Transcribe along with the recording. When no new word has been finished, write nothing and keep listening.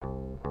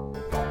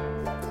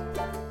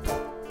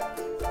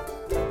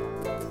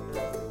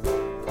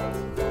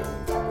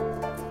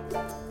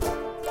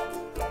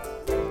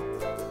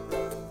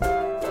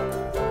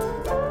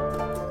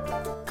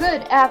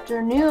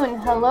afternoon,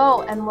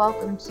 hello, and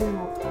welcome to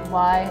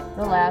Why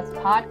the Last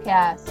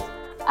Podcast.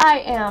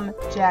 I am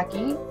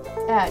Jackie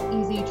at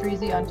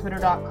EasyTreasy on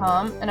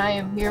Twitter.com, and I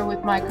am here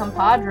with my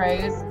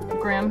compadres,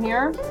 Graham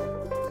here.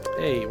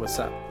 Hey, what's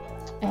up?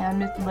 And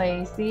Miss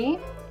Lacey.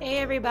 Hey,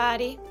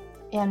 everybody.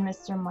 And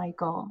Mr.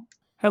 Michael.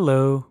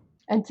 Hello.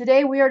 And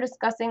today we are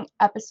discussing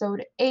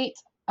episode 8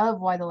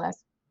 of Why the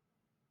Last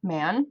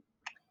Man.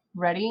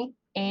 Ready,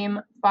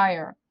 aim,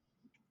 fire.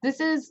 This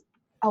is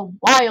a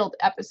wild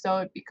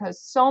episode because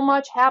so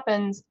much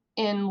happens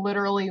in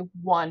literally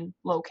one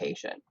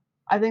location.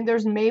 I think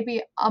there's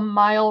maybe a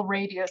mile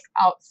radius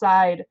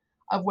outside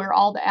of where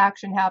all the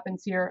action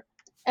happens here,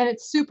 and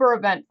it's super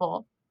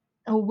eventful.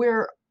 And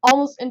we're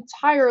almost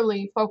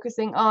entirely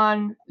focusing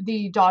on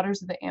the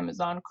Daughters of the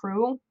Amazon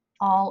crew,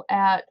 all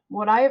at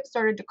what I have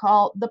started to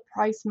call the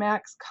Price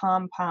Max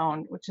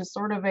compound, which is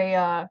sort of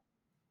a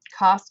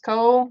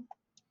Costco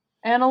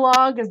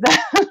analog. Is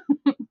that?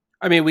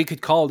 I mean, we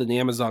could call it an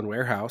Amazon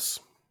warehouse.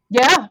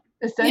 Yeah,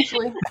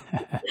 essentially.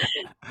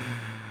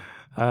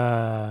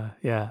 Yeah,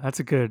 that's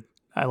a good,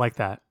 I like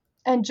that.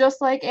 And just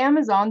like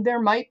Amazon,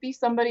 there might be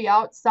somebody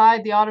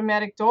outside the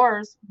automatic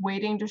doors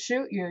waiting to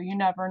shoot you. You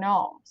never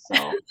know. So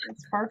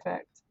it's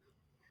perfect.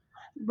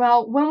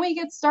 Well, when we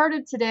get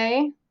started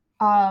today,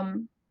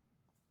 the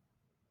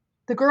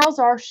girls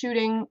are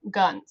shooting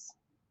guns.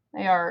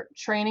 They are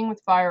training with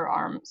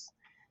firearms,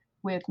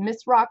 with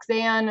Miss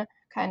Roxanne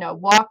kind of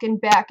walking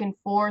back and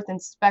forth,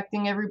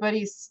 inspecting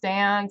everybody's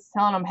stance,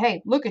 telling them,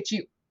 hey, look at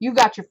you. You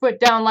got your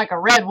foot down like a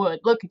redwood.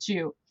 Look at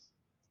you.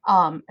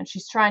 And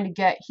she's trying to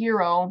get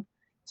Hero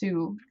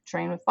to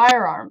train with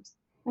firearms.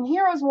 And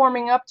Hero's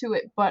warming up to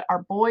it, but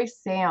our boy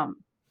Sam,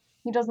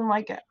 he doesn't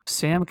like it.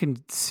 Sam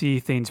can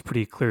see things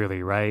pretty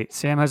clearly, right?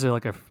 Sam has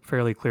a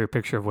fairly clear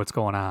picture of what's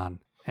going on,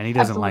 and he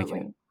doesn't like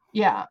it.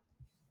 Yeah.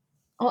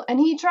 Well, and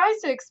he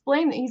tries to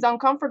explain that he's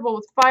uncomfortable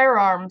with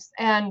firearms,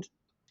 and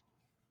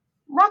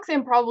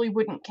Roxanne probably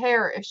wouldn't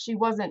care if she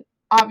wasn't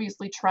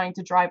obviously trying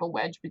to drive a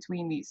wedge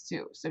between these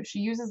two. So she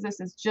uses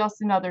this as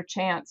just another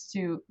chance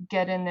to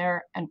get in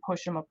there and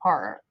push them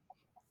apart.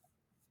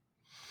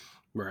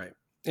 Right.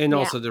 And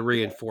also to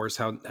reinforce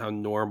how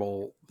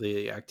normal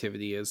the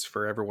activity is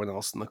for everyone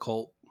else in the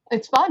cult.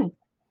 It's fun.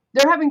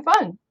 They're having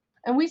fun.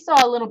 And we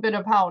saw a little bit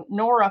of how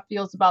Nora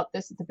feels about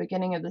this at the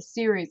beginning of the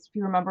series. If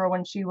you remember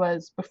when she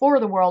was, before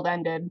the world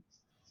ended,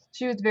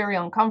 she was very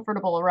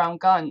uncomfortable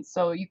around guns.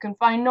 So you can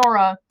find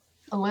Nora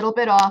a little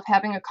bit off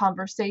having a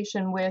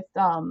conversation with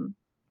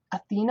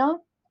Athena,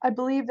 I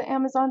believe the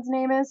Amazon's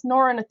name is.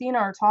 Nora and Athena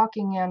are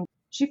talking, and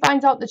she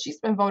finds out that she's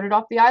been voted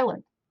off the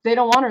island. They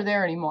don't want her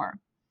there anymore.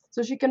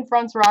 So she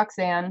confronts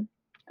Roxanne,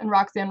 and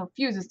Roxanne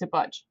refuses to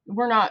budge.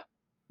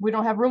 We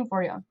don't have room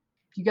for you.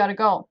 You gotta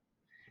go.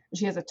 And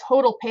she has a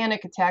total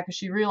panic attack as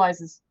she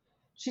realizes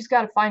she's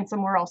got to find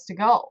somewhere else to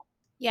go.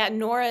 Yeah,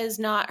 Nora is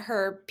not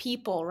her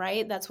people,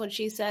 right? That's what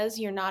she says.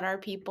 You're not our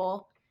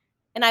people.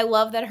 And I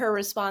love that her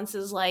response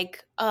is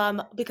like,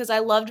 because I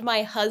loved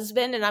my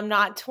husband and I'm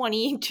not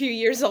 22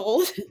 years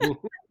old.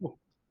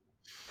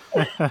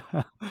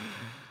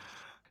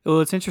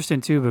 Well, it's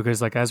interesting too,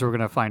 because as we're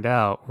going to find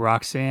out,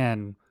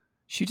 Roxanne,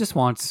 she just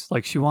wants,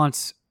 she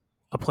wants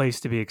a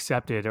place to be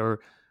accepted, or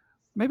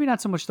maybe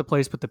not so much the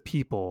place, but the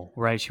people,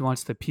 right? She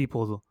wants the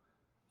people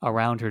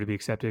around her to be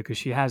accepted because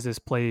she has this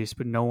place,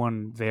 but no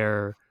one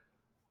there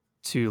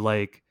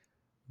to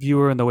view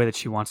her in the way that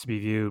she wants to be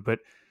viewed. But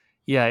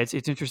yeah, it's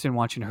interesting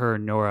watching her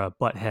and Nora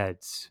butt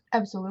heads.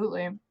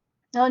 Absolutely.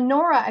 Now,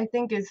 Nora, I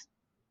think, is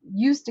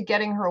used to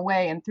getting her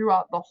way, and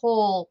throughout the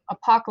whole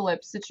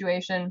apocalypse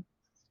situation,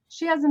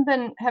 she hasn't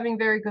been having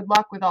very good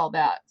luck with all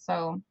that.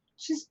 So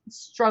she's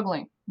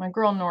struggling. My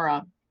girl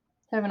Nora,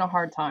 having a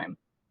hard time.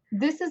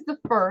 This is the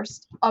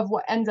first of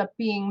what ends up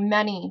being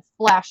many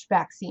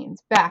flashback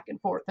scenes, back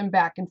and forth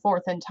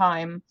in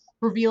time,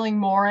 revealing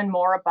more and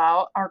more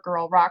about our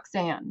girl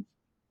Roxanne.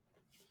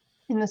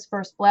 In this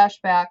first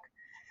flashback,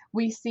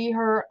 we see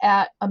her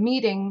at a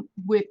meeting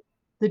with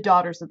the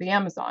Daughters of the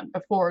Amazon.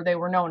 Before they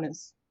were known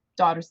as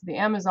Daughters of the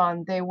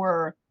Amazon, they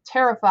were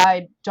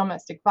terrified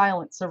domestic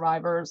violence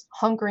survivors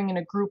hunkering in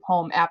a group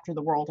home after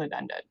the world had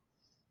ended.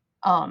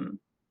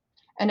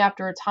 And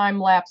after a time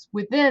lapse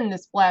within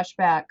this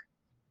flashback,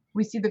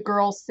 we see the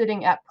girls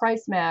sitting at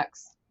Price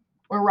Max,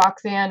 where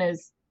Roxanne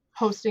is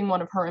hosting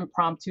one of her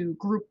impromptu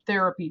group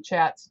therapy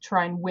chats to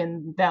try and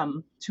win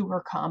them to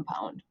her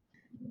compound.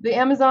 The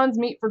Amazons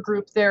meet for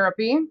group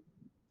therapy,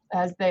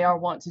 as they are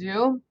wont to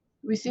do.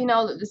 We see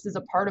now that this is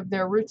a part of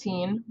their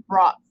routine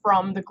brought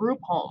from the group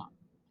home.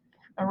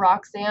 And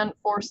Roxanne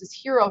forces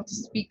Hero to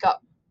speak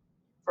up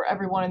for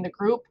everyone in the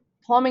group,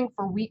 plumbing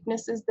for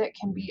weaknesses that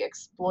can be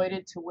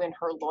exploited to win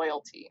her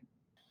loyalty.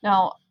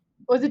 Now,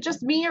 was it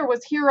just me, or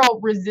was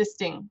Hero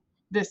resisting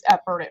this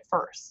effort at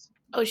first?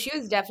 Oh, she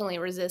was definitely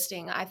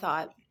resisting, I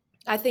thought.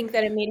 I think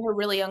that it made her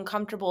really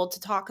uncomfortable to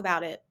talk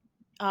about it.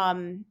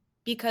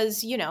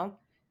 Because,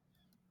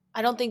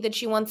 I don't think that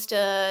she wants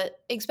to,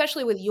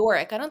 especially with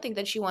Yorick, I don't think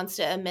that she wants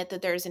to admit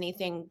that there's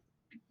anything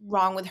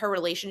wrong with her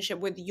relationship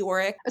with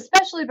Yorick.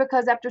 Especially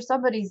because after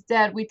somebody's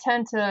dead, we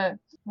tend to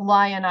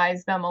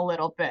lionize them a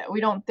little bit.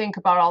 We don't think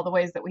about all the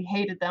ways that we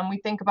hated them. We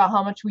think about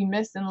how much we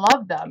miss and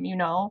love them, you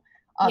know?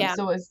 Yeah.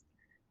 So as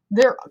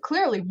there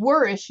clearly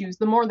were issues,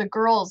 the more the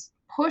girls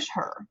push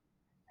her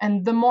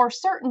and the more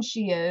certain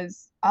she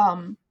is,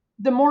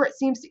 the more it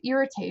seems to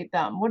irritate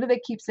them. What do they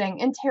keep saying?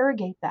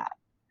 Interrogate that,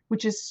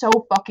 which is so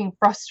fucking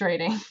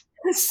frustrating.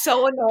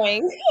 So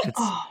annoying.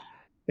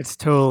 It's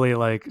totally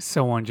like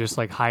someone just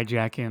like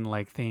hijacking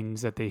like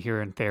things that they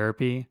hear in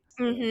therapy,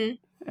 Mm-hmm.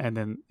 and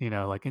then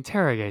like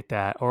interrogate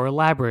that or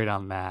elaborate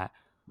on that,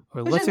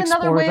 or Which let's is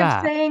another explore way that.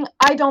 of saying,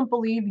 I don't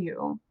believe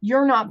you.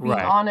 You're not being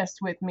Right. honest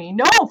with me.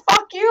 No,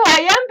 fuck you.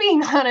 I am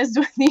being honest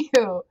with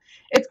you.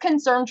 It's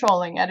concern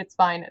trolling at its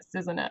finest,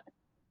 isn't it?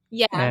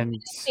 Yeah. And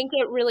I think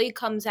it really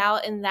comes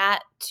out in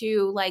that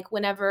too, like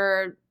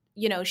whenever,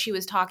 she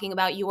was talking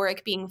about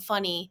Yorick being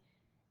funny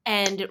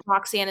and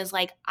Roxanne is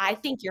like, I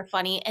think you're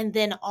funny. And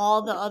then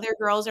all the other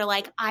girls are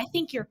like, I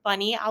think you're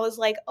funny. I was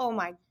like, oh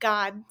my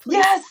God. Please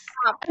Yes.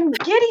 stop. I'm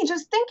giddy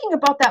just thinking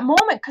about that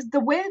moment because the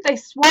way that they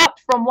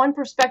swapped from one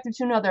perspective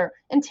to another,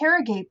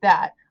 interrogate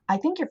that. I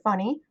think you're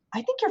funny.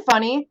 I think you're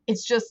funny.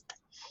 It's just,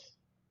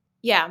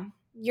 Yeah.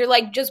 You're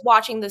like just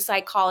watching the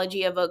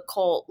psychology of a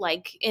cult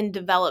like in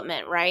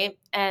development, right?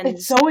 And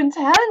it's so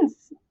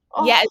intense.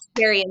 Oh. yeah, it's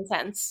very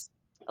intense.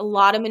 A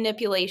lot of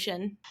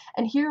manipulation.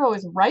 And Hero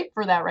is ripe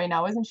for that right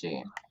now, isn't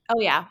she? Oh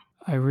yeah.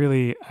 I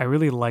really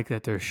like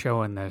that they're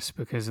showing this,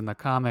 because in the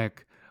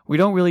comic we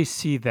don't really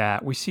see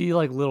that. We see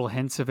like little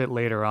hints of it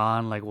later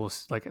on, like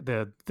like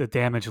the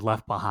damage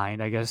left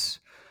behind, I guess.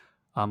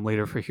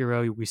 Later for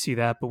Hero, we see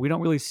that, but we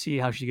don't really see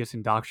how she gets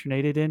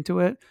indoctrinated into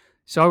it.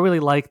 So I really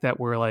like that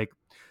we're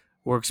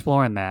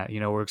exploring that.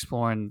 We're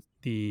exploring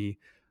the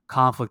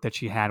conflict that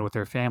she had with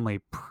her family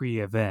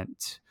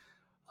pre-event.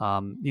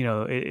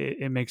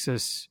 It makes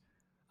us,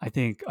 I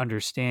think,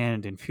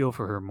 understand and feel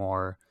for her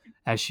more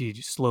as she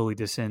slowly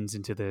descends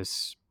into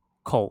this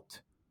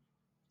cult.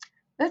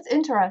 That's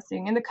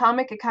interesting. In the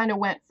comic, it kind of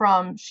went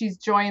from she's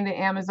joined the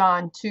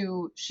Amazon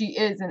to she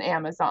is an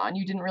Amazon.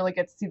 You didn't really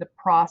get to see the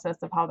process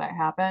of how that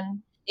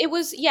happened. It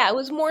was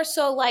more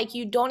so like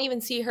you don't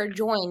even see her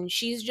join.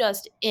 She's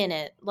just in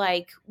it.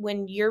 Like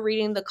when you're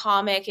reading the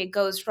comic, it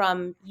goes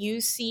from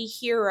you see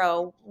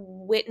Hero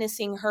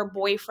witnessing her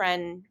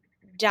boyfriend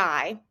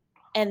die,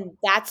 and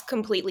that's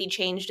completely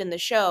changed in the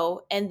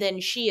show. And then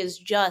she is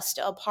just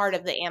a part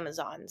of the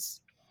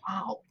Amazons.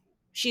 Wow.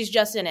 She's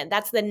just in it.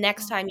 That's the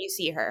next time you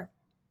see her.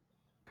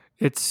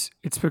 It's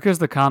because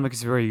the comic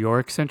is very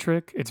Yorick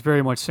centric. It's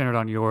very much centered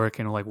on Yorick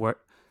and like what.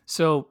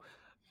 So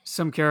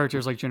some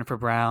characters like Jennifer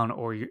Brown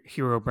or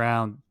Hero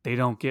Brown, they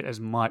don't get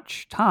as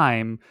much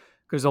time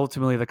because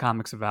ultimately the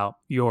comic's about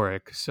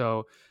Yorick.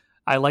 So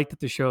I like that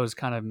the show has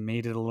kind of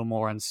made it a little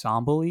more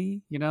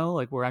ensemble-y,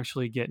 like we're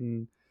actually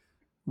getting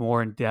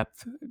more in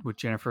depth with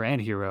Jennifer and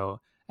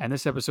Hero. And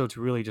this episode's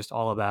really just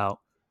all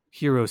about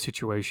Hero's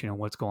situation and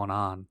what's going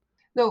on.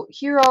 So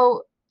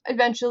Hero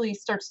eventually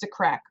starts to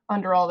crack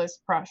under all this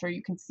pressure.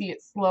 You can see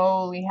it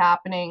slowly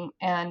happening,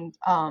 and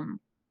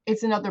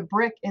it's another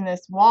brick in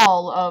this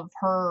wall of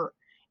her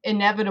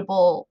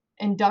inevitable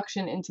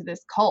induction into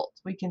this cult.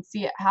 We can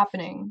see it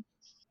happening.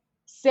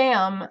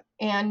 Sam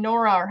and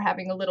Nora are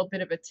having a little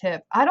bit of a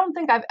tiff. I don't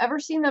think I've ever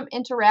seen them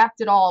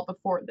interact at all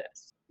before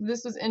this.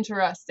 This was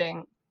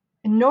interesting.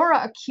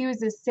 Nora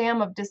accuses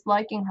Sam of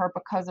disliking her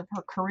because of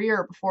her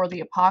career before the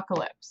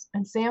apocalypse.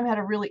 And Sam had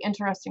a really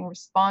interesting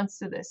response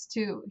to this,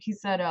 too. He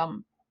said,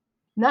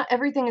 not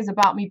everything is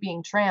about me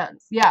being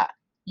trans. Yeah,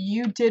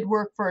 you did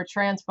work for a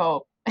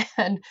transphobe,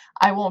 and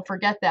I won't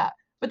forget that.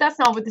 But that's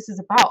not what this is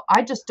about.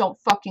 I just don't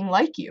fucking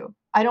like you.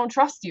 I don't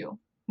trust you.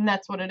 And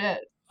that's what it is.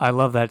 I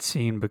love that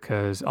scene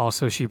because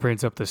also she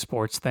brings up the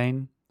sports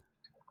thing.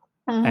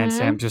 Mm-hmm. And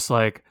Sam just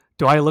like,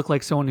 do I look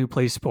like someone who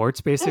plays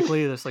sports,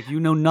 basically? It's like, you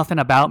know nothing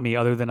about me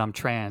other than I'm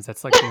trans.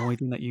 That's like the only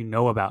thing that you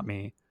know about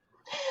me.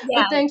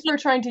 Yeah. But thanks for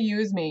trying to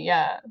use me,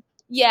 yeah.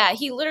 Yeah,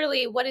 he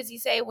literally, what does he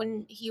say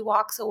when he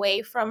walks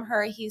away from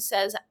her? He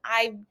says,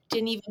 I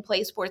didn't even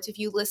play sports. If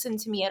you listened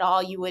to me at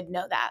all, you would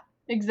know that.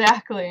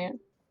 Exactly.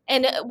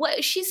 And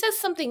what she says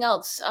something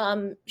else.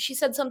 She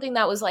said something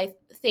that was, I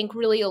think,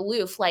 really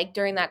aloof. Like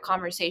during that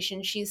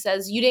conversation, she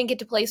says, you didn't get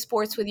to play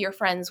sports with your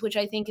friends, which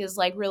I think is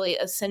like really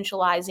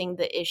essentializing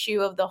the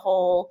issue of the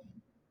whole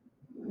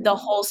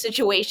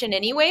situation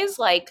anyways.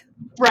 Like,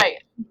 right.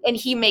 And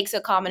he makes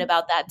a comment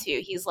about that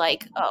too. He's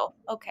like, oh,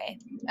 okay.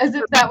 As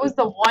if that was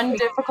the one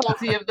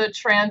difficulty of the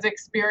trans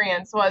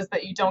experience, was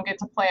that you don't get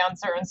to play on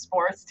certain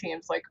sports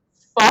teams. Like,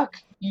 fuck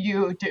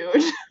you,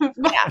 dude.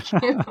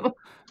 Fuck you.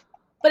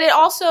 But it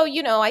also,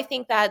 I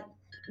think that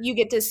you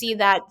get to see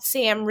that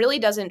Sam really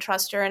doesn't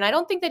trust her. And I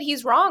don't think that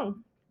he's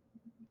wrong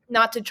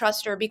not to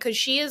trust her, because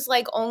she is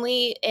like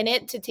only in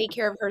it to take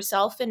care of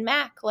herself and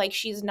Mac. Like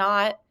she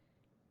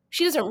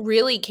doesn't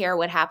really care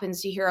what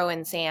happens to Hero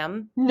and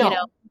Sam. No.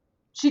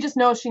 She just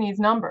knows she needs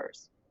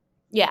numbers.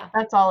 Yeah.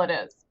 That's all it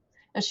is.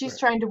 And she's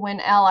trying to win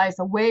allies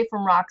away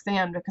from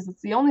Roxanne because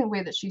it's the only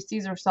way that she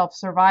sees herself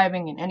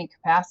surviving in any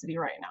capacity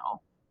right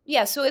now.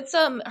 Yeah, so it's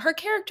her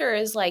character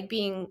is like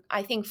being,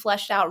 I think,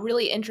 fleshed out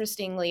really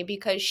interestingly,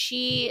 because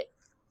she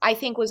I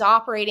think, was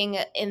operating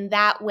in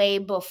that way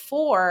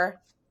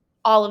before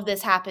all of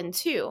this happened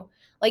too.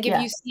 Like if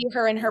Yeah. you see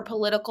her in her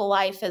political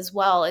life as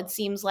well, it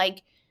seems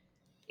like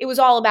it was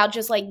all about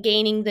just like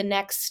gaining the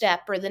next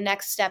step or the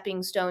next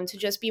stepping stone to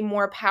just be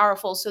more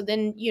powerful. So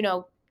then,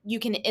 you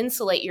can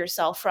insulate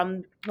yourself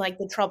from like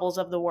the troubles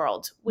of the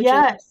world, which is,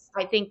 Yes.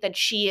 I think, that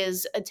she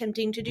is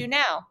attempting to do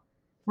now.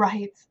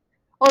 Right.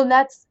 Well, and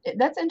that's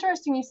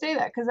interesting you say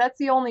that, because that's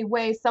the only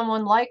way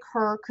someone like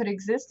her could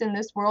exist in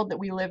this world that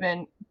we live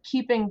in.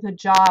 Keeping the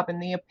job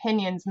and the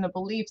opinions and the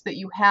beliefs that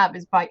you have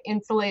is by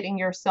insulating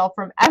yourself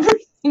from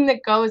everything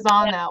that goes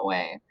on that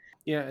way.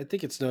 Yeah, I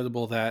think it's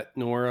notable that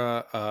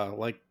Nora,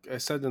 like I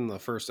said in the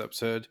first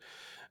episode,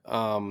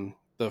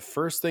 the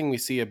first thing we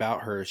see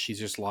about her is she's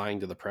just lying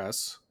to the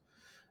press.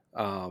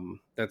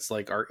 That's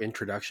like our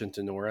introduction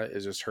to Nora,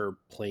 is just her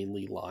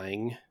plainly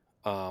lying.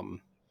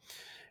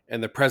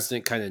 And the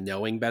president kind of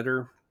knowing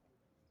better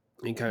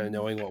and kind of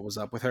knowing what was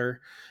up with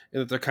her,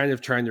 and that they're kind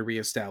of trying to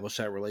reestablish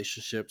that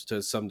relationship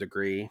to some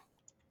degree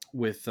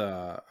with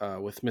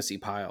Missy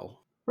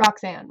Pyle.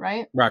 Roxanne,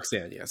 right?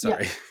 Roxanne, yeah,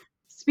 sorry. Yeah.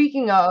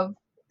 Speaking of,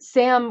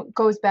 Sam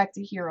goes back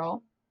to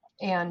Hero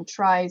and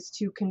tries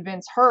to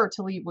convince her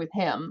to leave with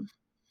him,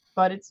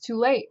 but it's too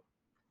late.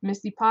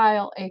 Missy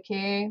Pyle,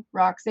 aka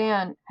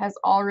Roxanne, has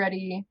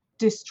already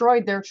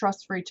destroyed their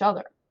trust for each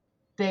other.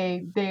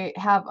 They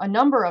have a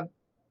number of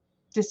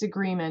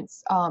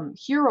disagreements.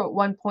 Hero at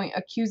one point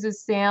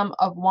accuses Sam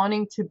of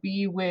wanting to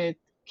be with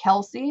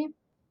Kelsey,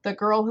 the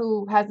girl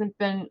who hasn't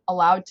been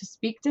allowed to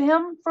speak to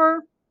him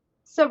for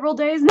several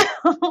days now.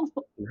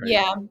 Right.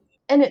 Yeah.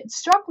 And it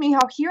struck me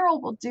how Hero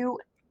will do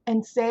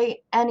and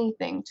say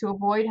anything to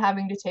avoid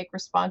having to take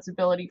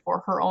responsibility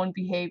for her own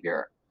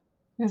behavior.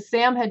 Because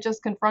Sam had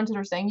just confronted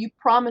her saying, "You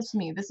promised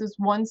me this is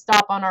one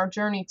stop on our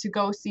journey to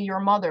go see your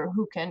mother,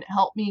 who can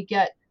help me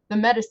get the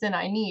medicine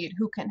I need,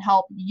 who can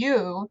help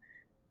you.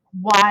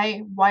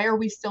 Why are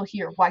we still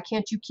here? Why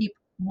can't you keep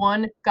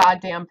one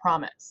goddamn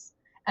promise?"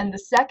 And the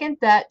second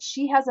that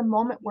she has a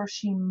moment where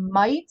she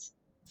might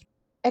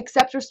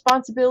accept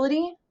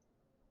responsibility,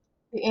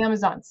 the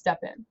Amazons step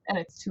in, and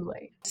it's too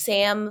late.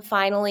 Sam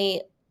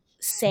finally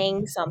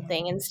saying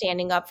something and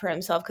standing up for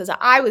himself, because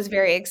I was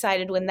very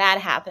excited when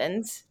that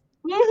happened.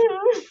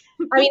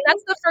 I mean,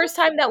 that's the first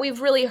time that we've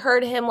really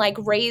heard him like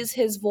raise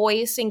his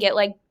voice and get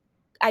like,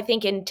 I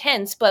think,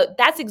 intense, but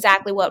that's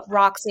exactly what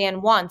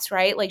Roxanne wants,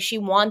 right? Like she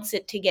wants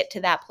it to get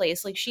to that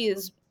place. Like she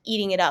is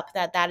eating it up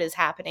that is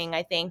happening,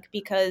 I think,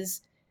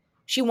 because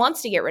she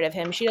wants to get rid of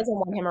him. She doesn't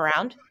want him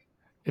around.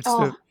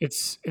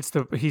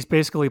 He's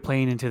basically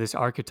playing into this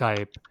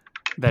archetype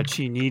that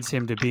she needs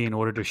him to be in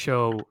order to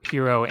show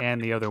Hero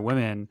and the other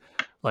women,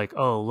 like,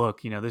 oh,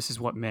 look, this is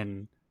what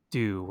men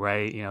do,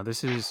 right?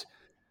 This is,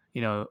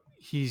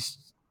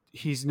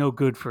 he's no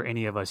good for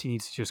any of us. He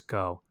needs to just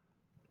go.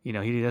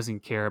 He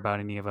doesn't care about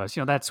any of us.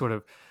 That sort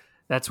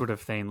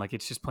of thing. Like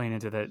it's just playing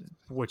into that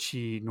what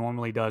she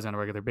normally does on a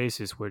regular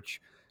basis,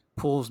 which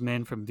pulls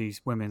men from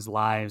these women's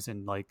lives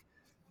and like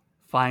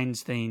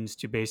finds things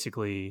to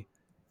basically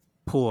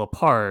pull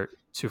apart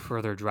to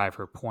further drive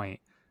her point.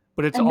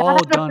 But it's and all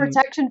not out done of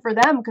protection for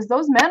them, because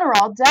those men are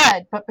all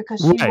dead, but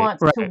because she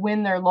wants to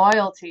win their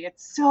loyalty.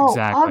 It's so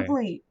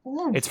ugly.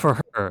 Oof. It's for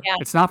her. Yeah.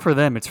 It's not for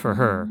them. It's for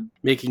her.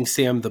 Making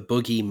Sam the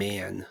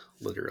boogeyman,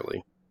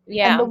 literally.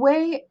 Yeah. And the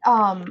way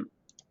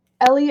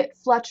Elliot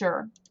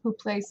Fletcher, who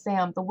plays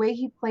Sam, the way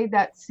he played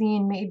that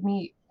scene made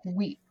me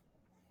weep.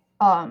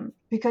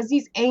 Because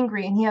he's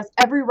angry and he has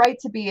every right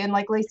to be. And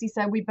like Lacey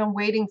said, we've been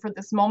waiting for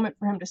this moment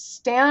for him to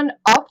stand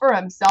up for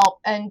himself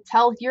and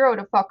tell Hero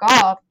to fuck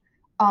off.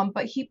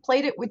 But he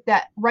played it with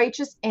that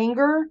righteous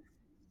anger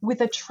with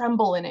a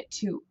tremble in it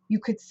too. You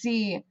could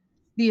see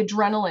the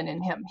adrenaline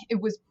in him. It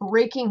was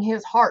breaking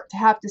his heart to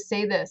have to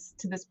say this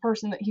to this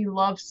person that he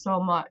loves so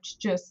much.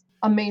 Just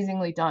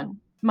amazingly done.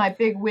 My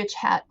big witch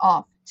hat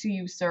off to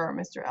you, sir,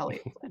 Mr.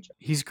 Elliot Fletcher.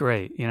 He's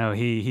great.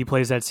 He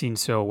plays that scene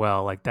so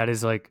well. Like that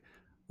is like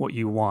what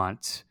you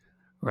want,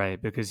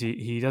 right? Because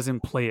he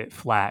doesn't play it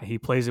flat. He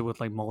plays it with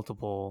like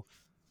multiple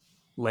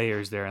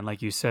layers there. And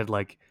like you said,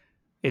 like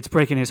it's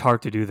breaking his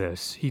heart to do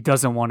this. He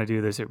doesn't want to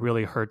do this. It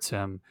really hurts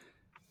him,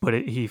 but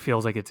he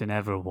feels like it's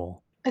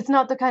inevitable. It's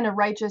not the kind of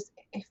righteous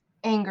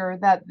anger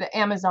that the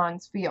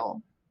Amazons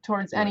feel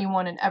towards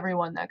anyone and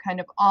everyone, that kind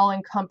of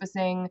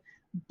all-encompassing,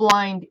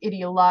 blind,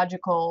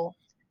 ideological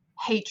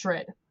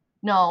hatred.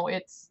 No,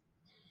 it's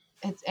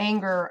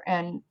anger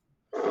and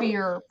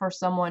fear for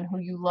someone who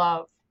you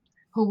love,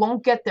 who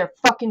won't get their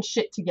fucking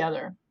shit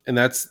together. And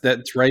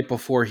that's right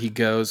before he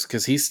goes,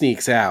 because he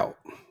sneaks out,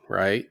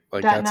 right?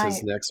 Like that that's night.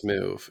 His next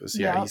move.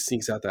 Yep. He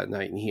sneaks out that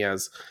night, and he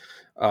has,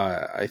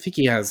 I think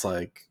he has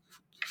like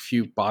a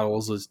few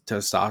bottles of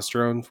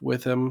testosterone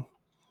with him,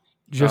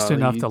 just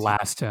enough to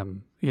last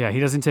him. Yeah, he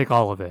doesn't take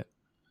all of it.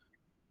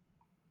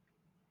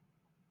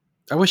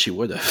 I wish he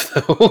would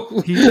have,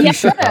 though. He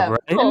should have,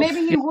 right? And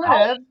maybe he would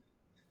have.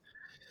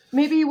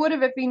 Maybe he would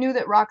have if he knew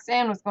that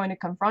Roxanne was going to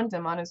confront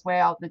him on his way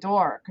out the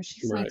door, because she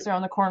sneaks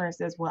around the corner and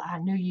says, "Well, I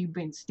knew you've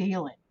been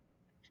stealing."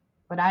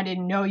 but I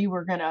didn't know you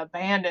were gonna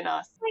abandon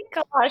us. Oh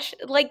my gosh,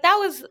 like that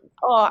was,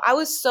 oh, I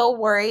was so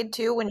worried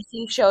too when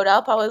he showed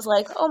up. I was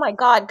like, oh my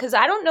God, because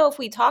I don't know if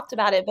we talked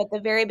about it, but at the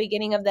very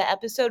beginning of the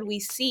episode, we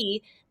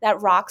see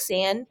that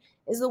Roxanne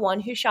is the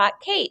one who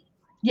shot Kate.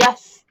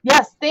 Yes,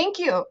 thank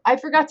you. I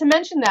forgot to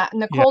mention that in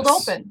the cold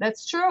Yes. open.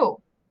 That's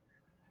true.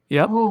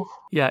 Yep. Ooh.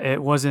 Yeah,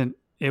 it was, and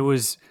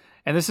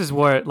this is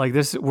where, like,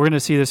 this, we're going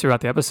to see this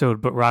throughout the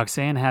episode, but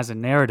Roxanne has a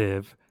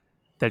narrative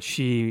that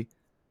she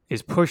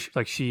is pushed,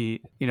 like,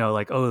 she, you know,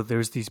 like, oh,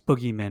 there's these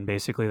boogeymen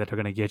basically that are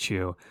going to get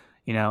you,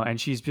 you know,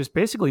 and she's just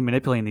basically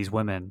manipulating these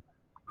women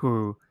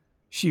who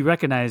she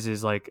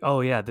recognizes, like,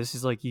 oh, yeah, this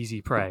is like easy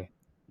prey.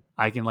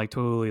 I can, like,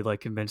 totally,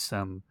 like, convince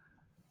them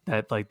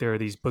that, like, there are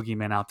these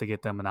boogeymen out to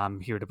get them and I'm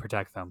here to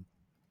protect them.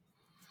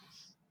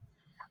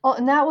 Oh,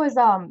 and that was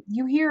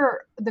you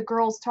hear the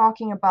girls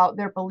talking about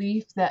their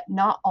belief that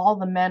not all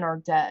the men are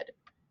dead,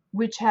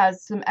 which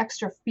has some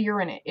extra fear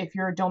in it if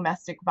you're a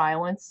domestic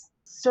violence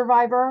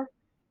survivor.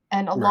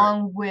 And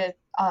along with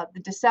the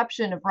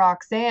deception of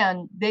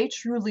Roxanne, they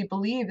truly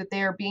believe that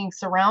they are being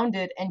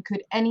surrounded and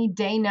could any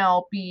day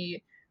now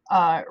be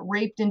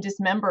raped and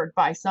dismembered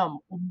by some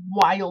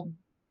wild,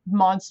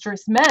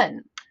 monstrous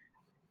men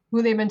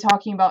who they've been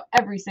talking about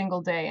every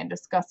single day and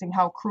discussing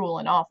how cruel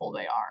and awful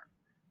they are.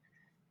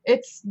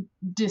 It's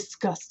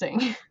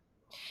disgusting.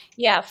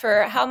 Yeah,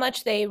 for how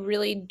much they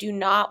really do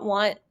not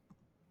want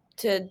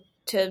to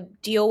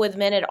deal with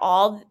men at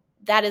all,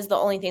 that is the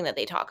only thing that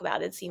they talk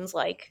about, it seems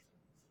like.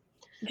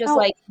 Just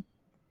like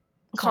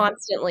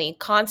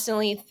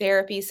constantly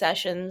therapy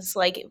sessions,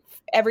 like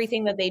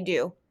everything that they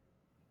do.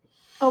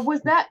 Was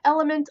that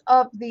element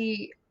of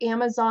the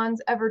Amazons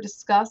ever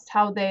discussed,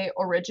 how they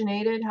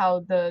originated,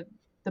 how the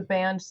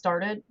band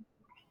started?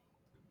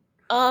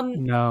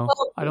 No,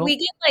 well, I don't.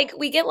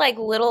 We get like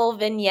little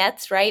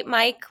vignettes, right,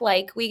 Mike?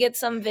 Like we get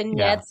some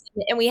vignettes,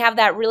 and we have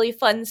that really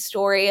fun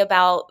story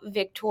about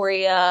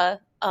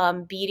Victoria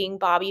beating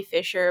Bobby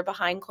Fischer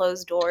behind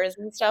closed doors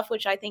and stuff,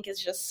 which I think is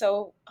just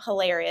so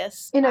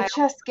hilarious. In a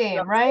chess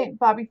game, right?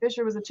 Bobby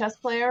Fischer was a chess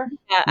player.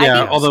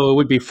 Yeah, although it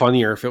would be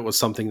funnier if it was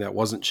something that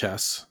wasn't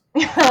chess.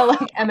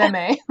 Like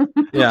MMA.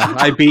 Yeah,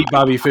 I beat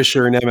Bobby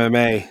Fischer in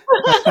MMA.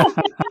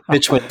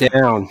 Bitch went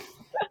down.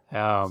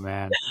 Oh,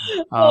 man.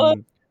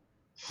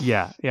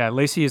 Yeah,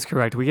 Lacey is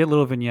correct. We get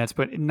little vignettes,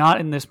 but not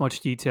in this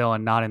much detail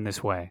and not in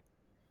this way.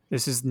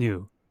 This is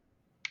new.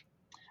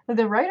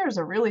 The writers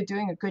are really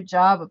doing a good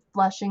job of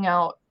fleshing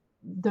out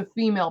the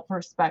female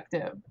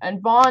perspective.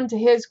 And Vaughn, to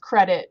his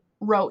credit,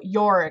 wrote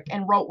Yorick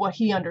and wrote what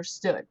he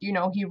understood. You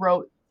know, he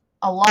wrote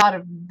a lot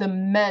of the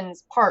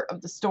men's part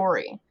of the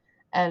story.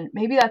 And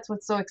maybe that's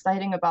what's so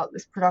exciting about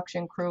this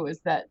production crew, is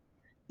that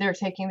they're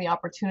taking the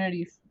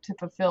opportunity to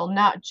fulfill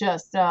not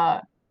just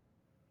the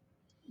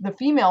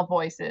female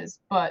voices,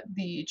 but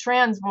the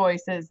trans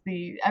voices,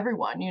 the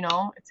everyone, you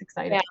know. It's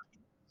exciting.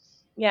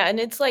 Yeah, and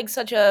it's like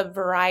such a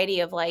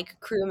variety of like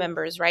crew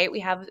members, right? We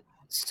have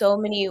so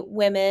many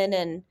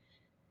women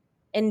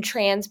and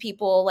trans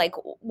people like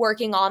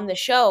working on the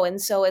show, and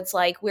so it's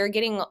like we're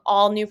getting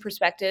all new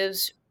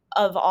perspectives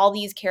of all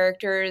these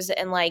characters,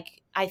 and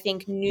like I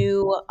think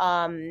new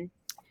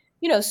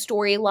you know,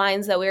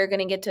 storylines that we're going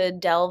to get to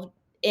delve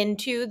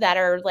into that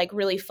are like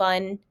really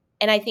fun.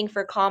 And I think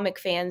for comic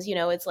fans, you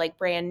know, it's like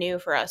brand new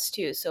for us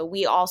too. So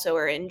we also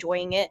are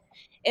enjoying it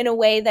in a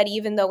way that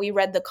even though we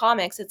read the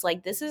comics, it's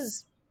like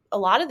a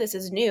lot of this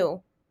is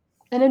new.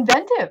 And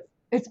inventive.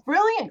 It's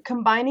brilliant,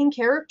 combining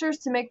characters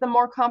to make them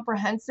more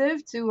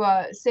comprehensive,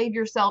 to save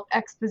yourself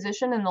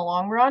exposition in the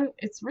long run.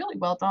 It's really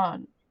well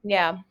done.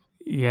 Yeah.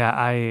 Yeah,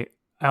 I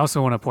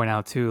also want to point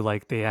out too,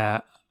 like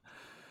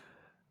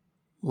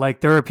like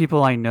there are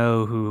people I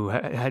know who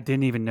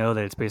didn't even know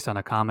that it's based on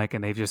a comic,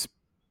 and they've just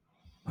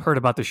heard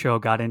about the show,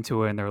 got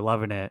into it, and they're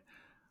loving it.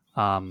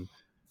 And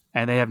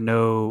they have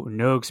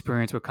no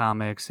experience with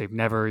comics. They've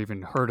never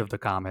even heard of the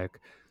comic.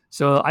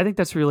 So I think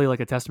that's really like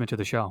a testament to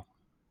the show,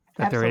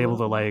 that Absolutely. they're able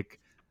to like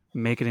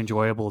make it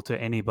enjoyable to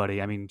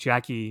anybody. I mean,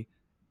 Jackie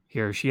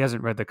here, she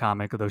hasn't read the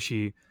comic, although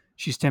she's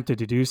tempted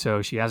to do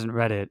so. She hasn't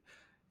read it,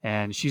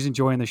 and she's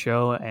enjoying the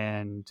show.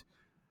 And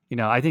you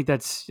know, I think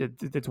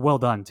it's well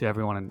done to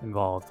everyone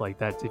involved. Like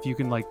that, if you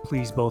can like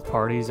please both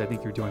parties, I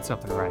think you're doing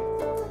something right.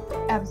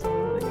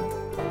 Absolutely.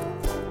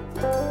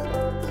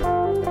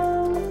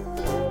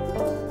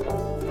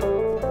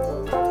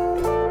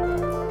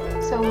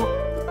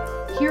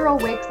 So Hero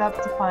wakes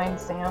up to find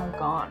Sam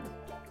gone.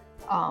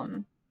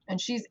 And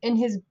she's in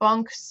his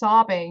bunk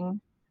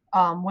sobbing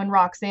when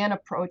Roxanne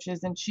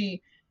approaches, and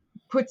she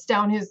puts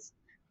down his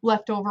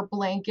leftover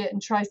blanket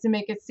and tries to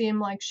make it seem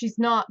like she's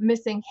not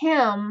missing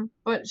him,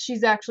 but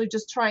she's actually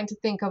just trying to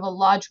think of a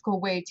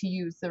logical way to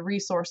use the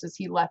resources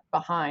he left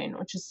behind,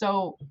 which is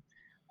so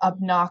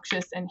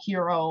obnoxious and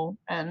hero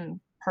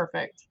and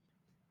perfect.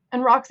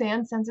 And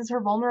Roxanne senses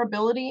her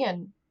vulnerability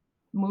and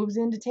moves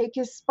in to take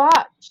his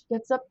spot. She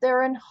gets up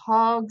there and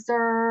hugs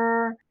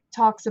her,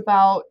 talks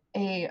about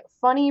a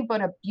funny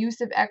but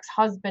abusive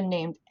ex-husband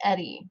named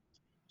Eddie.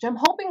 I'm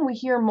hoping we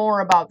hear more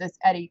about this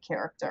Eddie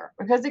character,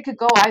 because it could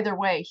go either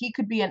way. He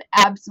could be an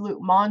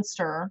absolute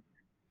monster,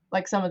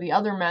 like some of the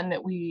other men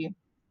that we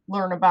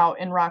learn about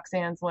in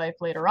Roxanne's life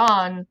later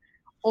on,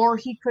 or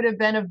he could have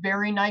been a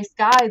very nice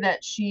guy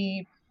that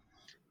she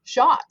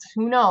shot.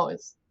 Who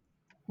knows?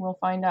 We'll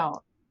find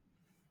out.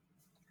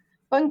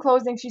 But in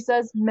closing, she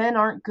says men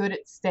aren't good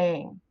at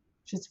staying.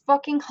 Which is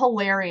fucking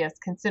hilarious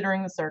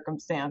considering the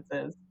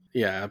circumstances.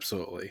 Yeah,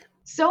 absolutely.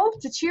 So,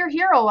 to cheer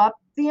Hero up,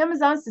 the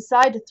Amazons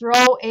decide to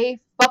throw a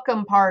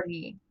fuck-em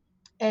party.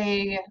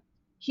 A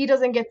he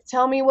doesn't get to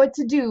tell me what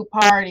to do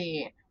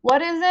party.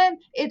 What is it?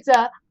 It's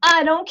a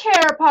I don't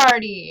care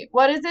party.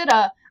 What is it?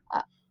 A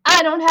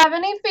I don't have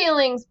any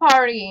feelings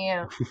party.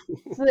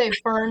 So they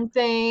burn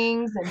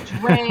things and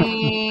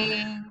drink,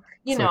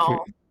 It's like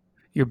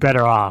you're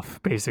better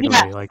off, basically.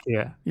 Yes. Like,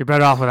 yeah, you're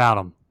better off without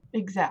them.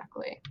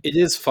 Exactly. It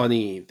is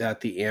funny that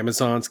the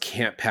Amazons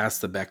can't pass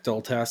the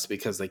Bechdel test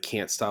because they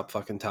can't stop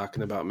fucking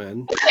talking about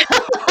men.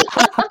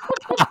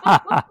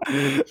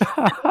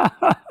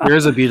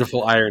 There's a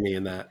beautiful irony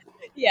in that.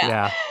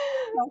 Yeah.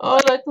 Oh,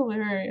 that's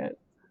hilarious.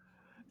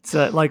 It's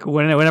like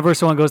whenever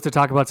someone goes to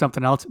talk about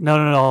something else,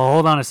 no,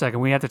 hold on a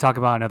second. We have to talk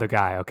about another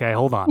guy, okay?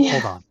 Hold on.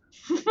 I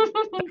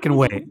can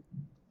wait.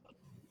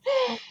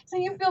 So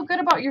you feel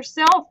good about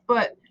yourself,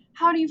 but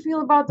how do you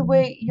feel about the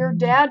way your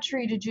dad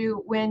treated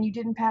you when you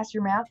didn't pass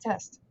your math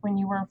test when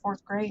you were in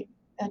 4th grade?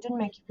 That didn't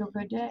make you feel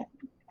good, did it?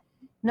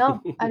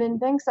 No, I didn't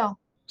think so.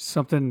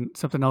 Something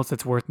else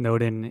that's worth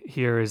noting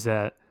here is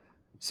that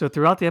so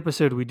throughout the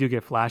episode we do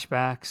get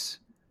flashbacks,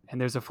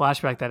 and there's a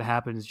flashback that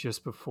happens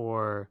just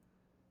before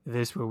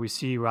this where we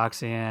see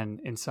Roxanne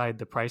inside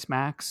the Price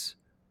Max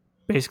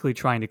basically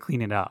trying to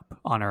clean it up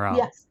on her own.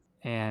 Yes.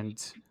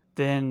 And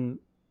then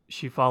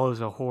she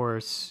follows a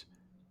horse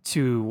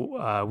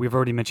to we've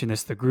already mentioned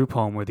this, the group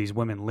home where these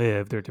women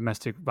live. They're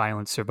domestic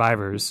violence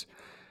survivors,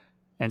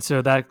 and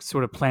so that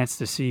sort of plants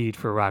the seed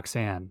for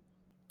Roxanne.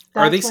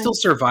 Are they still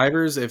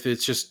survivors if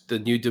it's just the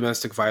new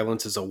domestic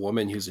violence is a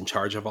woman who's in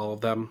charge of all of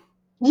them?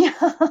 Yeah.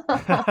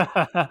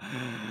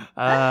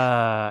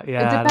 Yeah,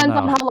 It depends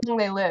on how long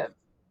they live,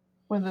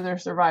 whether they're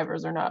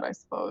survivors or not, I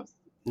suppose.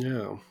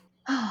 Yeah.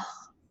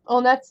 Oh,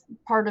 and that's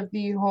part of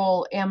the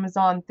whole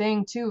Amazon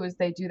thing too, is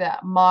they do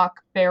that mock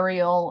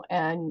burial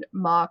and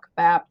mock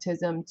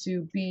baptism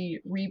to be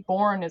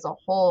reborn as a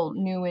whole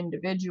new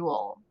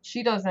individual.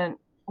 She doesn't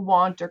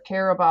want or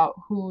care about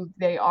who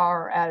they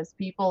are as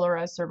people or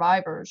as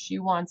survivors. She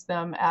wants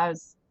them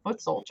as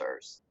foot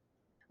soldiers.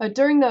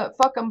 During the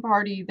fuck-em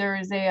party, there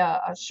is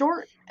a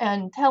short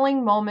and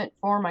telling moment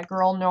for my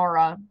girl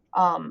Nora.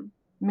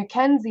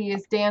 Mackenzie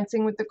is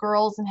dancing with the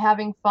girls and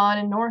having fun,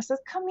 and Nora says,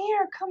 come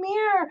here,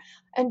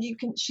 and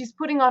she's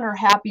putting on her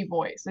happy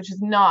voice, which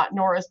is not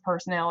Nora's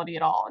personality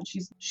at all, and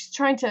she's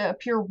trying to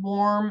appear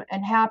warm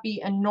and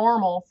happy and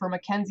normal for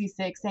Mackenzie's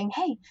sake, saying,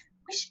 hey,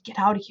 we should get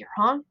out of here,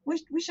 huh?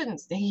 We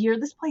shouldn't stay here,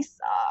 this place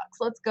sucks,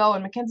 let's go.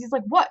 And Mackenzie's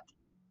like, what?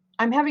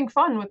 I'm having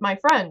fun with my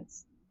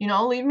friends,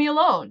 leave me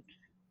alone.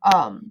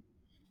 And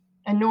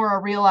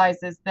Nora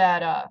realizes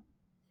that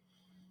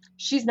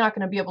she's not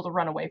going to be able to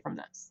run away from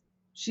this.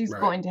 She's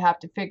going to have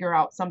to figure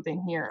out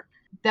something here.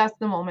 That's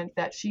the moment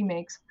that she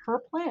makes her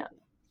plan.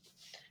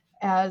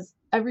 As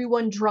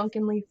everyone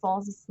drunkenly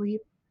falls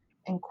asleep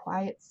and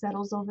quiet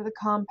settles over the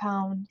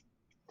compound,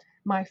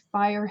 my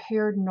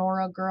fire-haired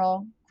Nora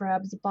girl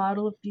grabs a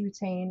bottle of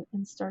butane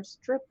and starts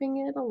dripping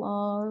it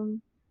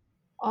along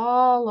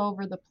all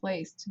over the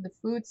place, to the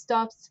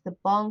foodstuffs, to the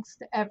bunks,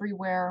 to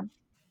everywhere,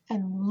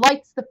 and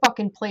lights the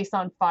fucking place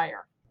on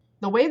fire.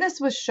 The way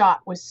this was shot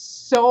was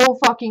so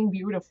fucking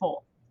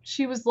beautiful.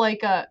 She was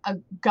like a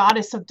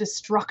goddess of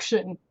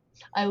destruction.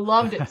 I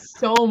loved it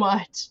so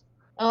much.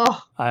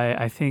 Oh,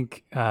 I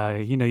think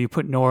you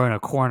put Nora in a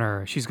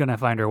corner, she's gonna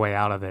find her way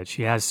out of it.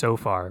 She has so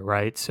far,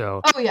 right? So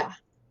oh yeah,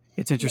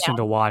 it's interesting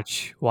to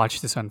watch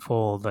this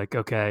unfold. Like,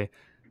 okay,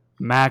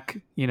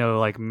 Mac,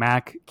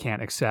 Mac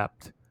can't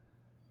accept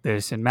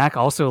this, and Mac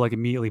also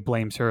immediately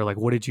blames her. Like,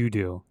 what did you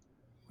do?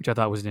 Which I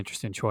thought was an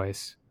interesting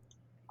choice.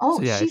 Oh,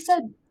 so, yeah, she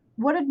said,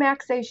 what did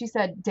Mac say? She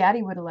said,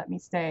 Daddy would have let me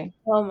stay.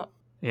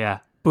 Yeah.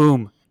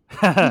 Boom.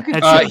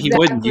 He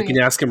wouldn't. You can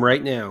ask him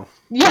right now.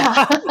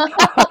 Yeah.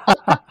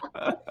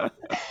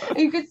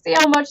 You could see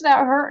how much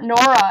that hurt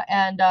Nora.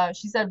 And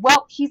she said,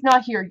 well, he's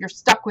not here. You're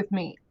stuck with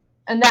me.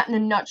 And that in a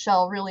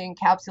nutshell really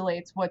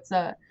encapsulates what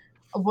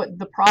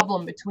the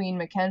problem between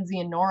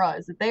Mackenzie and Nora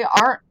is, that they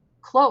aren't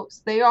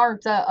close. They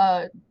aren't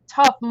a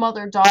tough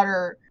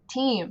mother-daughter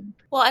team.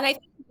 Well, and I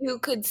think you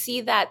could see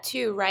that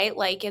too, right?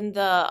 Like in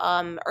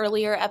the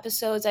earlier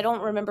episodes, I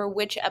don't remember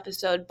which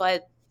episode,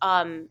 but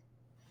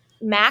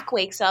Mac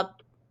wakes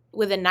up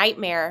with a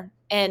nightmare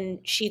and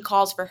she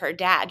calls for her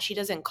dad. She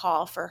doesn't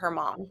call for her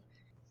mom.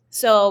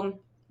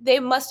 So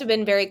they must have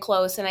been very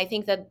close. And I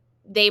think that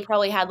they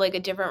probably had a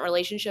different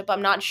relationship.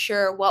 I'm not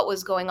sure what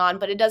was going on,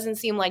 but it doesn't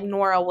seem like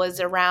Nora was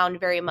around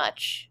very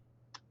much.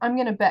 I'm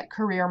going to bet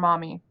career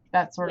mommy,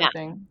 that sort of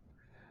thing.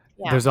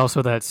 Yeah. There's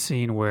also that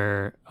scene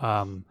where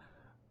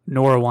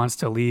Nora wants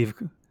to leave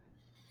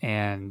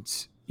and,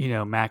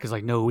 Mac is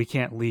like, no, we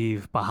can't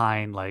leave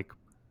behind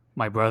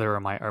my brother or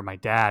my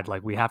dad.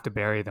 We have to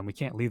bury them. We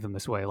can't leave them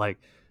this way.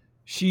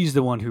 she's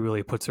the one who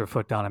really puts her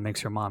foot down and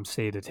makes her mom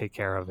stay to take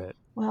care of it.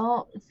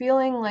 Well,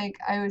 feeling like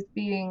I was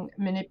being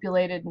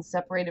manipulated and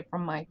separated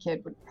from my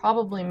kid would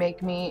probably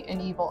make me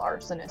an evil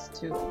arsonist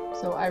too.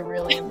 So I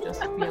really am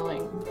just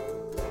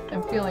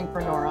I'm feeling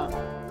for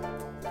Nora.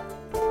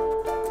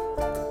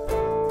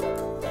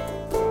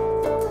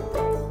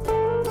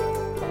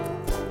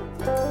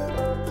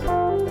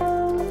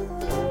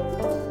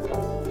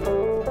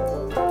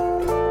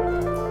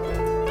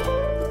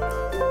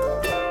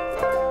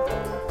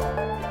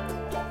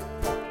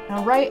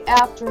 Right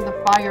after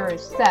the fire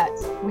is set,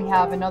 we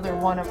have another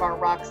one of our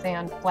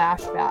Roxanne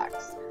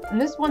flashbacks. And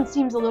this one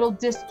seems a little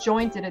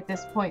disjointed at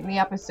this point in the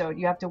episode.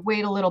 You have to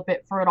wait a little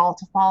bit for it all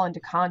to fall into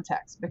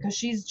context because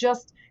she's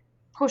just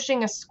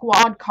pushing a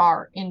squad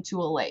car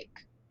into a lake.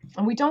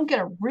 And we don't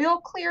get a real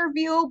clear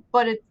view,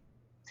 but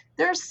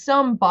there's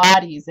some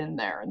bodies in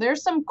there.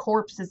 There's some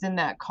corpses in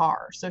that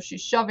car. So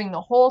she's shoving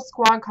the whole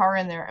squad car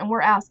in there, and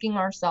we're asking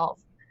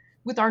ourselves,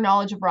 with our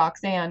knowledge of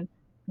Roxanne,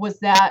 was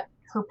that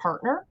her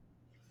partner?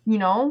 You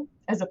know,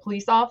 as a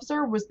police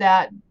officer,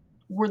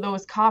 were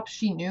those cops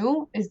she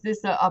knew? Is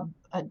this a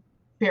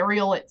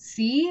burial at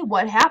sea?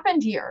 What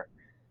happened here?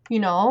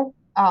 You know,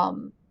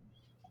 and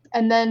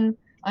then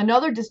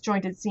another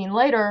disjointed scene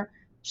later,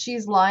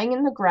 she's lying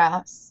in the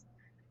grass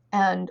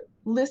and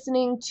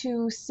listening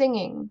to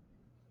singing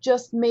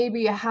just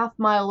maybe a half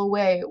mile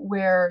away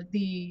where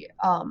the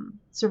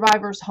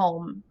survivor's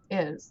home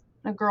is.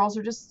 The girls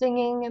are just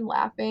singing and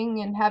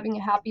laughing and having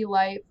a happy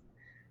life.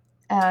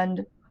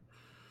 And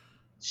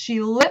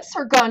she lifts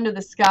her gun to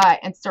the sky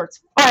and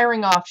starts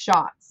firing off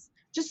shots.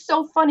 Just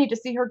so funny to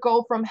see her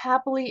go from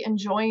happily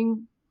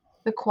enjoying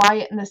the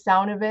quiet and the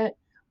sound of it,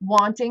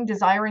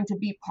 desiring to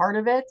be part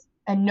of it,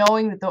 and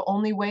knowing that the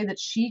only way that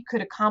she could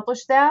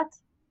accomplish that,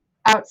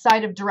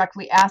 outside of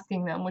directly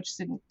asking them, which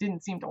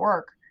didn't seem to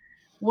work,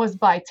 was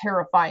by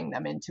terrifying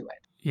them into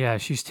it. Yeah,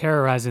 she's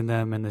terrorizing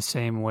them in the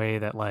same way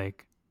that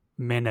like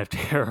men have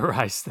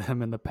terrorized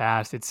them in the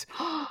past. It's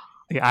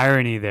the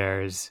irony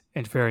there is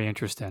very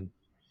interesting.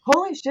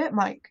 Holy shit,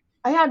 Mike.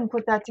 I hadn't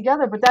put that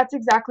together, but that's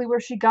exactly where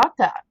she got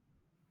that.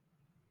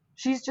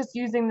 She's just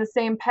using the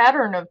same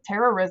pattern of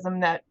terrorism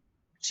that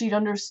she'd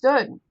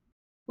understood.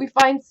 We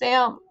find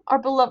Sam, our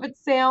beloved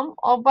Sam,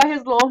 all by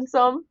his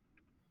lonesome.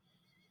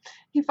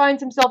 He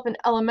finds himself in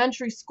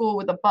elementary school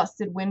with a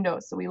busted window,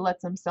 so he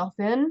lets himself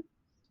in,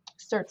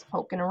 starts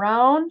poking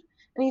around,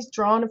 and he's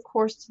drawn, of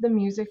course, to the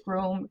music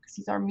room because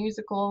he's our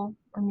musical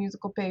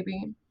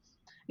baby. And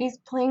he's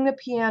playing the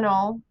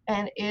piano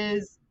and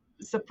is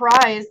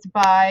surprised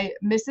by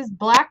Mrs.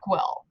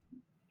 Blackwell,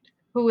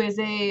 who is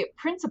a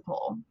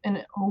principal,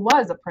 and who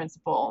was a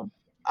principal,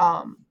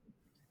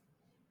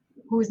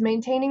 who is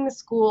maintaining the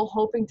school,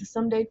 hoping to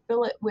someday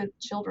fill it with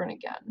children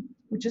again,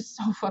 which is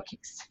so fucking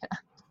sad.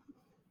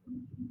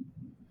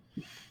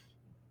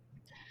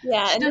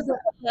 Yeah, and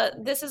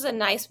this is a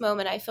nice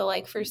moment, I feel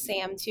like, for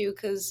Sam too,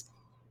 because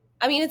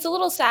I mean it's a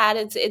little sad.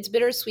 It's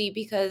bittersweet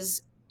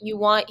because you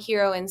want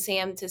Hero and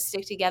Sam to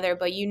stick together,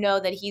 but you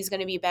know that he's going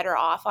to be better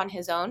off on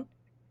his own.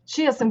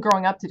 She has some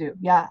growing up to do.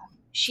 Yeah.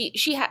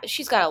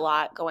 She's got a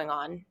lot going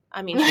on.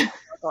 I mean, she's got a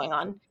lot going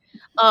on.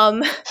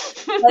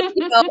 But,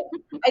 you know,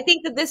 I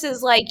think that this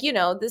is like, you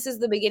know, this is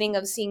the beginning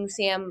of seeing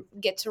Sam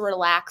get to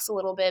relax a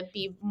little bit,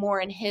 be more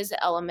in his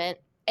element.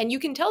 And you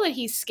can tell that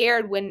he's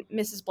scared when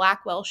Mrs.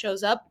 Blackwell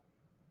shows up.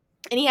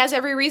 And he has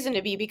every reason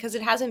to be because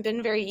it hasn't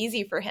been very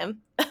easy for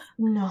him.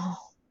 No.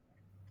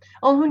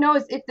 Well, who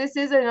knows if this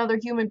is another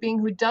human being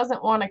who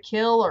doesn't want to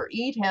kill or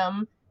eat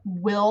him,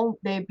 will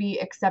they be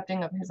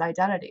accepting of his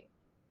identity?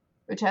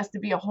 Which has to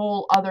be a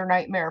whole other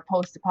nightmare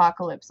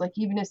post-apocalypse. Like,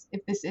 even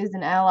if this is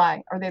an ally,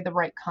 are they the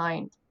right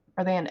kind?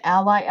 Are they an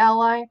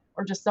ally,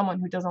 or just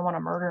someone who doesn't want to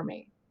murder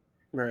me?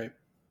 Right.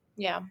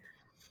 Yeah.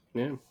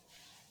 Yeah.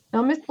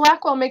 Now, Miss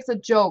Blackwell makes a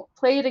joke.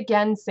 Play it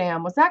again,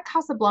 Sam. Was that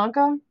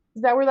Casablanca?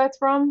 Is that where that's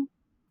from?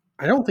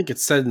 I don't think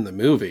it's said in the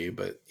movie,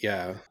 but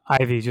yeah.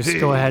 Ivy, just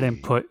go ahead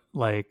and put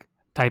like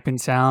type in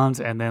sounds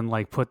and then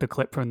like put the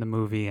clip from the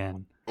movie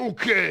in.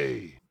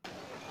 Okay.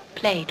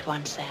 Play it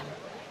once, Sam.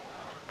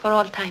 For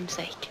all time's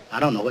sake. I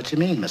don't know what you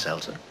mean, Miss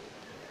Elsa.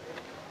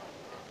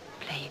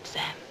 Play it,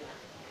 Sam.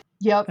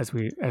 Yep. As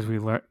we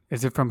learn,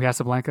 is it from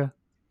Casablanca?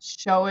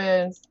 Show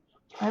is.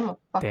 I'm a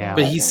fucking Damn.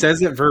 But he legend.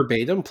 says it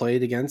verbatim. Play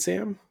it again,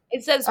 Sam.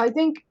 It says I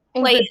think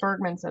Play Ingrid it.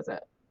 Bergman says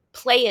it.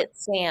 play it,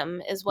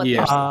 Sam, is what Yeah.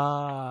 they're saying.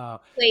 Oh,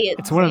 Play it.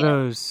 it's one of Sam.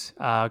 those.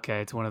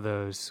 Okay, it's one of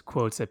those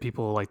quotes that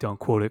people like don't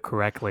quote it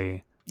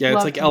correctly. Yeah, it's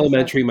Love like to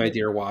elementary, listen. my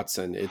dear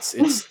Watson. It's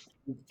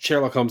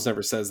Sherlock Holmes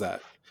never says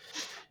that.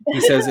 He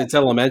says it's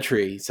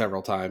elementary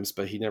several times,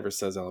 but he never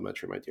says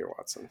elementary, my dear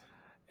Watson.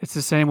 It's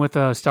the same with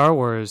Star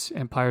Wars: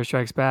 Empire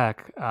Strikes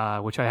Back,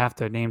 which I have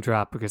to name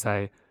drop because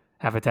I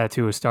have a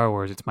tattoo of Star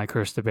Wars. It's my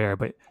curse to bear,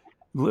 but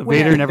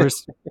Vader never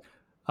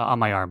on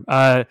my arm.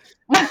 But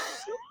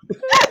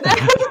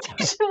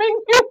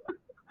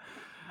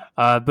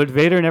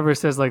Vader never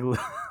says like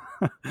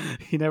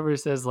he never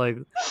says like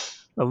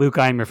Luke,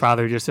 I am your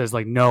father. He just says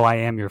like, no, I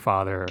am your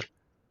father.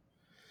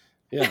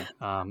 Yeah.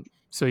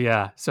 So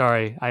yeah,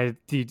 sorry, I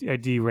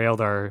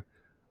derailed our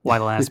Why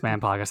the Last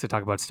Man podcast to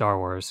talk about Star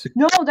Wars.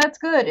 No, that's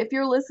good. If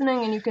you're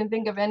listening and you can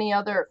think of any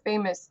other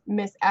famous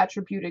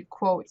misattributed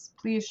quotes,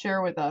 please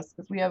share with us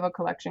because we have a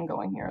collection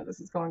going here. This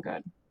is going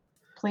good.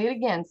 Play it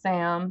again,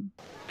 Sam.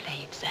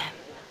 Play it, Sam.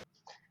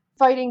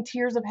 Fighting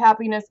Tears of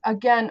Happiness.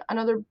 Again,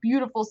 another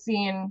beautiful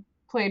scene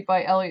played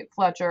by Elliot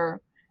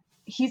Fletcher.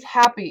 He's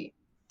happy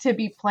to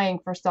be playing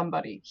for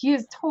somebody. He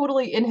is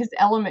totally in his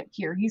element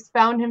here. He's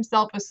found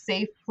himself a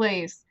safe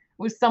place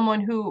with someone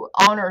who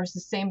honors the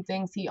same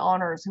things he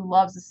honors, who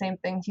loves the same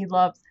things he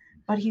loves,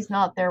 but he's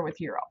not there with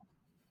Hiro.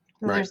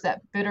 So Right. There's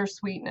that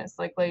bittersweetness,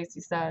 like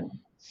Lacey said.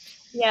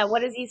 Yeah,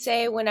 what does he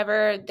say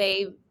whenever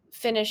they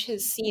finish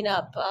his scene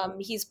up?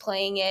 He's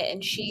playing it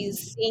and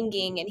she's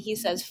singing and he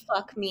says,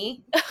 fuck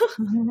me.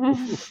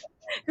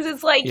 Because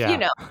it's like, Yeah. you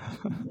know,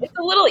 it's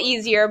a little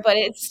easier, but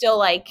it's still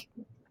like,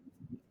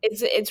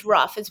 it's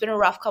rough. It's been a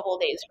rough couple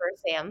of days for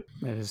Sam.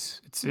 It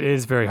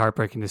is very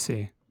heartbreaking to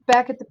see.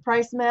 Back at the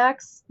Price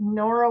Max,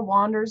 Nora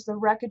wanders the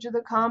wreckage of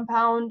the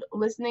compound,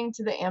 listening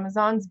to the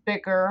Amazons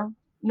bicker.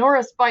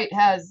 Nora's fire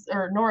has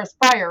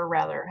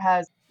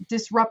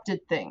disrupted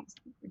things.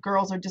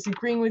 Girls are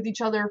disagreeing with each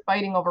other,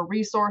 fighting over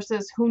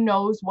resources. Who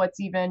knows what's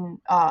even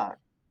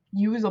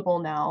usable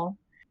now?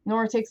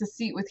 Nora takes a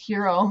seat with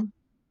Hiro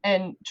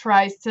and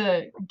tries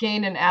to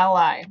gain an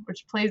ally,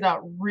 which plays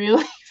out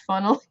really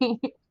funnily.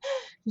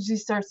 She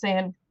starts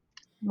saying,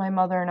 "My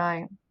mother and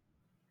I,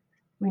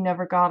 we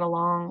never got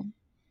along."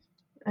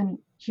 And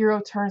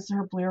Hiro turns to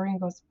her bleary and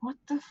goes, "What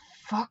the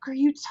fuck are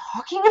you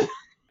talking about?"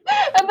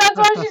 And that's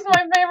why she's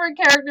my favorite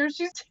character.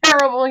 She's a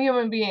terrible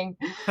human being,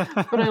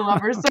 but I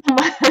love her so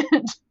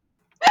much.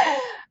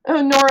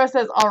 Nora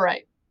says, "All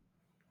right."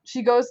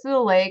 She goes to the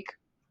lake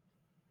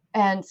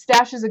and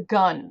stashes a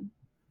gun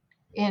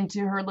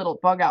into her little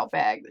bug out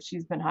bag that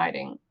she's been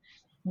hiding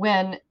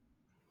when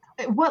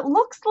what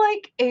looks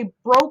like a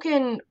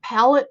broken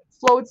pallet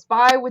floats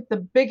by with the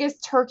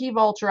biggest turkey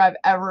vulture I've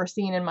ever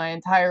seen in my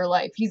entire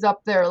life. He's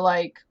up there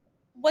like...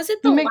 Was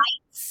it the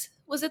lights?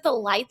 Was it the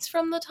lights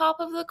from the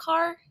top of the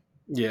car?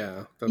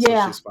 Yeah, that's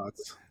what she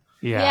spots.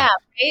 Yeah.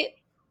 Right?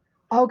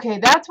 Okay,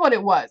 that's what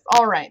it was.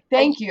 All right,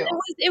 thank you.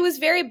 It was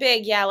very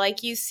big, yeah.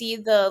 Like you see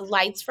the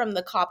lights from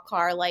the cop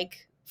car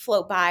like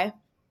float by.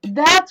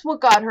 That's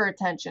what got her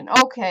attention.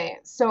 Okay,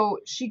 so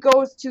she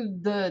goes to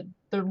the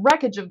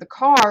wreckage of the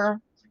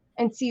car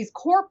and sees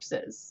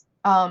corpses.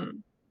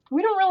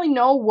 We don't really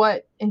know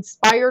what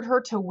inspired her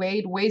to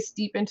wade waist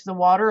deep into the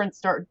water and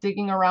start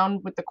digging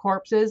around with the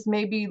corpses,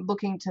 maybe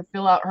looking to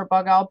fill out her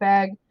bug out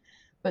bag.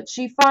 But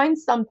she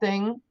finds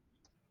something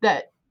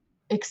that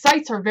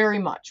excites her very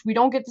much. We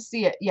don't get to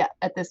see it yet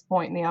at this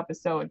point in the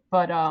episode,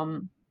 but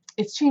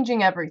it's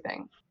changing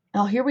everything.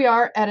 Now here we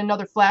are at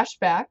another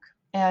flashback,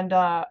 and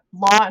Law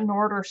and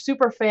Order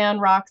superfan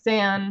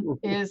Roxanne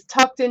is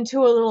tucked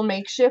into a little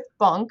makeshift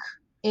bunk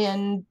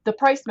in the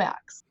Price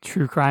Max.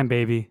 True crime,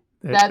 baby.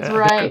 That's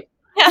right.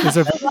 There's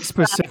a very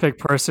specific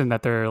person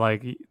that they're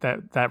like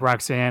that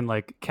Roxanne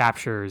like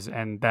captures,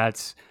 and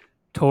that's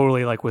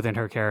totally like within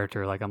her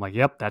character. Like I'm like,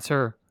 yep, that's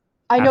her.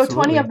 I know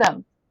Absolutely. 20 of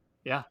them.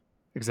 Yeah,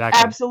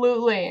 exactly.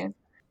 Absolutely.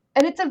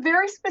 And it's a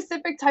very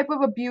specific type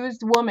of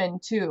abused woman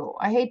too.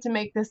 I hate to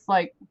make this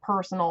like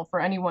personal for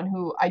anyone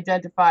who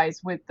identifies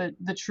with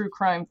the true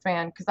crime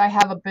fan, because I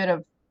have a bit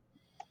of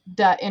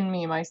that in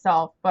me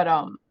myself, but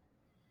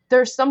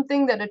there's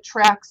something that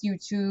attracts you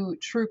to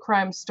true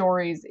crime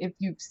stories if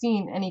you've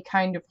seen any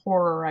kind of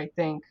horror, I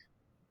think.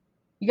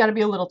 You got to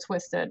be a little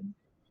twisted.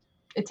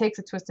 It takes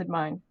a twisted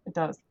mind. It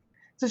does.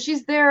 So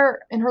she's there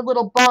in her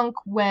little bunk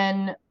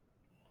when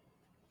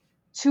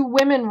two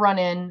women run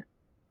in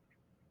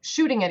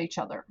shooting at each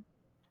other.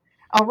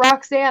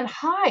 Roxanne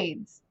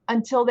hides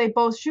until they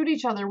both shoot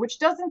each other, which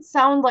doesn't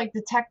sound like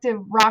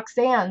Detective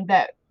Roxanne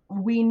that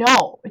we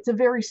know. It's a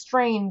very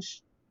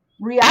strange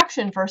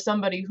reaction for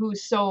somebody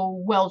who's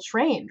so well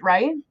trained,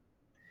 right?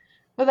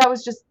 But that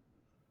was just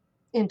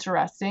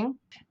interesting.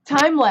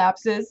 Time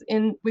lapses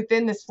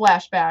within this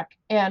flashback,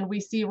 and we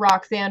see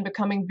Roxanne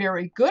becoming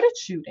very good at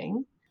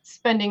shooting,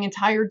 spending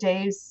entire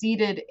days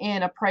seated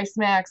in a Price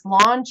Max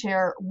lawn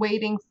chair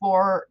waiting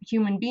for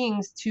human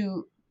beings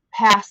to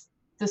pass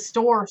the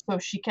store so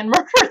she can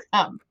murder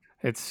them.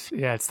 It's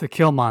the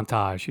kill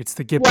montage. It's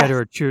the get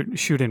better at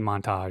shooting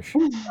montage.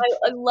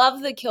 I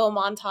love the kill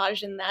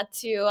montage in that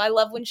too. I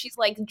love when she's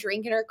like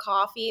drinking her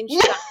coffee and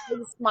she's got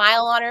a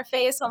smile on her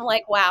face. I'm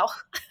like, wow.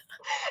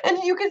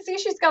 And you can see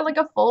she's got like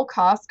a full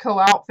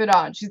Costco outfit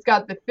on. She's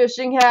got the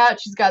fishing hat,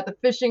 she's got the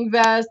fishing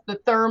vest, the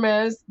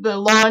thermos, the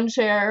lawn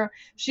chair.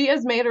 She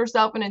has made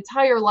herself an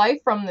entire life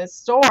from this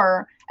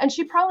store. And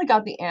she probably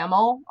got the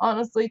ammo,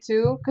 honestly,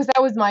 too. Because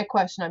that was my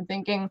question. I'm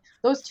thinking,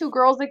 those two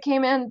girls that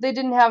came in, they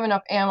didn't have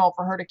enough ammo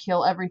for her to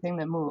kill everything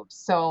that moves.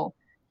 So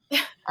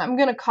I'm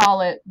going to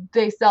call it,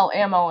 they sell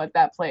ammo at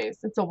that place.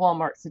 It's a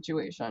Walmart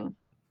situation.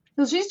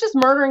 So she's just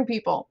murdering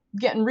people,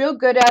 getting real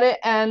good at it.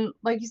 And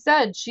like you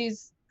said,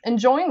 she's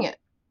enjoying it.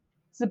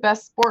 It's the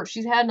best sport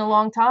she's had in a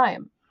long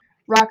time.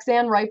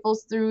 Roxanne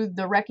rifles through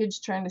the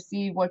wreckage trying to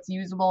see what's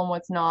usable and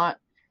what's not.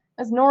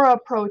 As Nora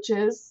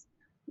approaches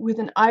with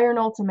an iron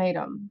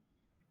ultimatum.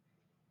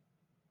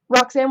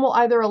 Roxanne will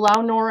either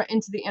allow Nora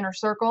into the inner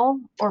circle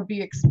or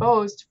be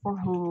exposed for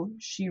who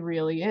she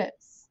really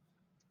is.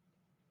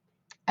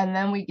 And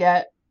then we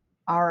get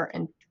our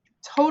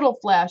total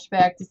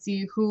flashback to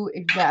see who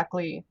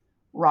exactly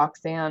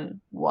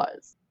Roxanne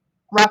was.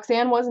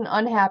 Roxanne was an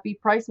unhappy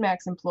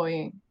PriceMax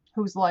employee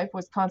whose life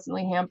was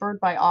constantly hampered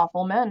by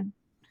awful men.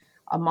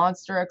 A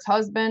monster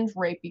ex-husband,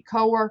 rapey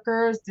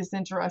coworkers,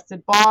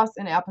 disinterested boss,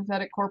 and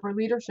apathetic corporate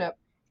leadership.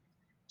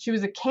 She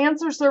was a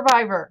cancer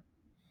survivor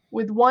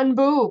with one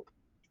boob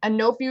and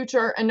no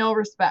future and no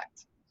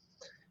respect.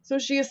 So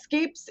she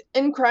escapes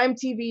in crime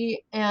TV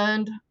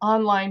and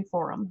online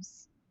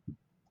forums.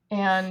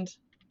 And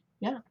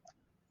yeah.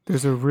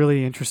 There's a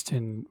really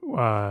interesting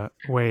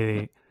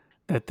way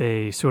that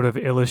they sort of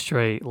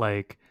illustrate,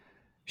 like,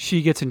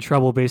 she gets in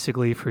trouble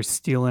basically for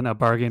stealing a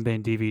bargain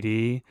bin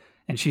DVD,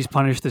 and she's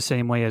punished the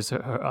same way as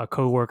a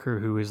coworker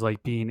who is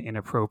like being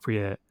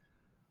inappropriate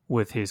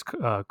with his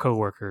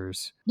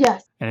coworkers.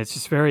 Yes. And it's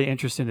just very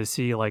interesting to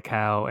see like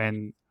how,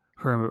 and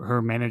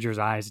her manager's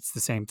eyes, it's the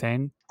same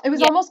thing. It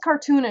was almost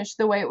cartoonish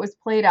the way it was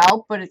played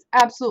out, but it's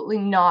absolutely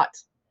not.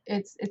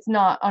 It's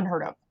not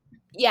unheard of.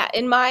 Yeah,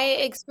 in my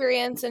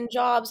experience in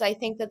jobs, I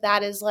think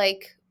that is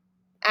like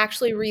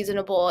actually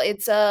reasonable.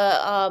 It's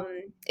a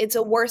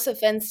worse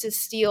offense to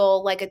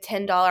steal like a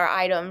 $10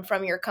 item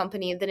from your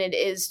company than it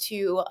is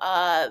to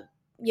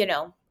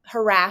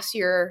harass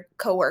your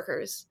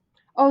coworkers.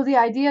 Oh, the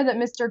idea that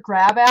Mr.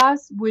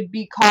 Grabass would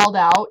be called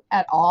out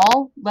at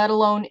all, let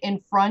alone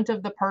in front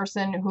of the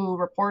person who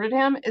reported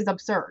him, is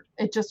absurd.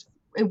 It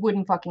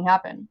wouldn't fucking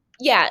happen.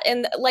 Yeah,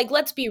 and like,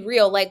 let's be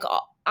real, like,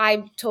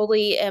 I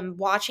totally am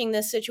watching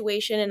this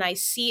situation and I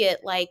see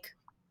it, like,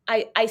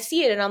 I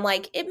see it and I'm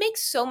like, it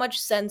makes so much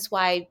sense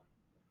why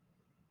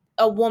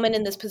a woman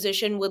in this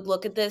position would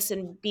look at this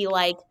and be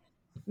like,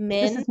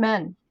 This is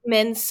men.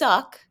 Men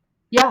suck.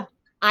 Yeah.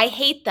 I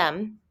hate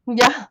them.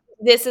 Yeah.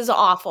 This is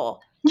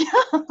awful. Yeah.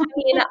 I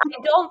mean, I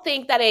don't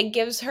think that it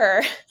gives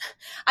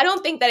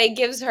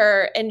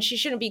her, and she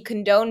shouldn't be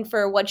condoned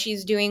for what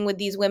she's doing with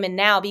these women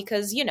now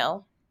because,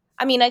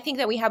 I mean, I think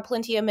that we have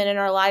plenty of men in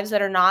our lives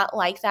that are not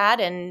like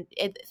that. And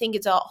I think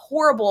it's a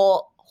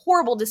horrible,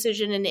 horrible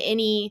decision in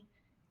any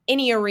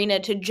arena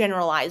to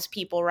generalize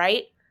people,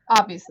 right?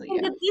 Obviously,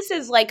 yeah. This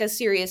is like a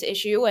serious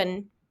issue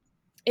and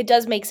it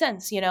does make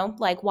sense,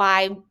 like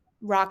why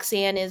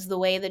Roxanne is the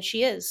way that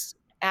she is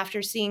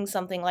after seeing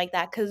something like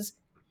that. Because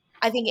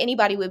I think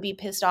anybody would be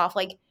pissed off.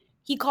 Like,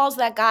 he calls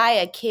that guy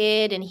a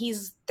kid and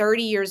he's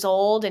 30 years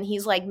old and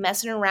he's like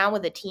messing around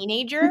with a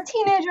teenager. A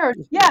teenager,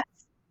 yes.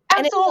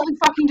 Absolutely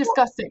fucking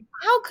disgusting.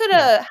 How could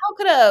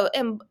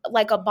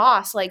a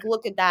boss like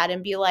look at that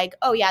and be like,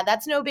 oh yeah,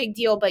 that's no big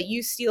deal, but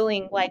you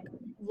stealing like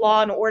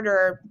Law and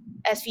Order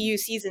SVU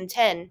season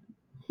 10.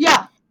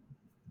 Yeah.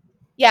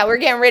 Yeah, we're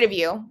getting rid of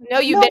you. No,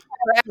 you've been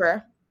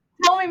forever.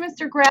 Tell me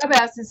Mr.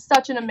 Grabass is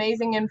such an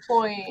amazing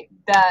employee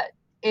that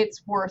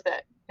it's worth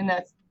it. And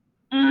that's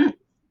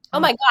Oh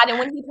my God. And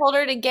when he told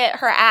her to get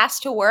her ass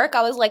to work,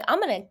 I was like,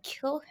 I'm going to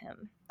kill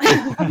him.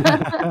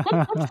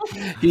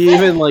 He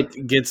even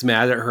like gets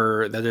mad at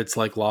her that it's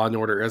like Law and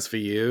Order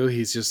SVU.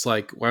 He's just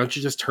like, why don't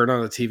you just turn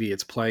on the TV?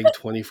 It's playing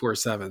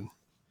 24/7.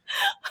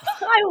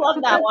 I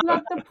love that one.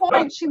 That's not the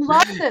point. She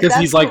loves it. Because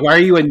he's like, why are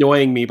you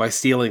annoying me by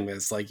stealing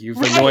this? Like,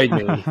 you've annoyed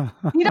me.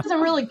 He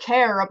doesn't really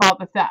care about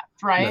the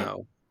theft, right?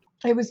 No.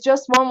 It was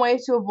just one way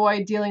to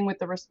avoid dealing with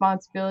the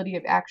responsibility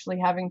of actually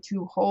having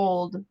to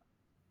hold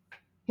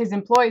his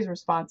employees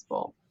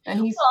responsible.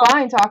 And he's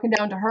fine talking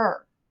down to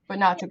her, but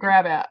not to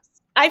Grabass.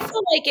 I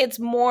feel like it's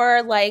more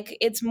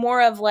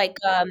of like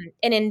an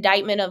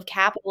indictment of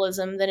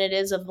capitalism than it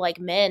is of like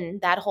men,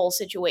 that whole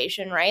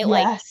situation, right? Yes.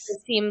 Like,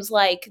 it seems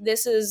like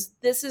this is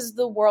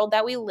the world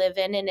that we live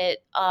in, and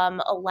it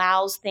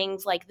allows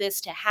things like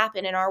this to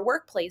happen in our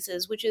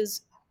workplaces, which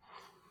is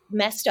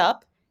messed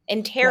up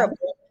and terrible.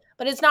 Yeah.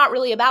 But it's not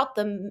really about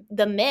the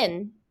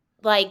men.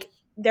 Like,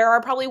 there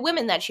are probably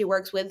women that she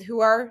works with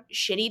who are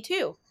shitty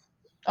too.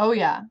 Oh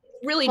yeah.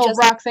 Really, well, just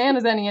Roxanne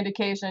is any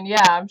indication.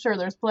 Yeah, I'm sure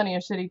there's plenty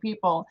of shitty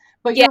people.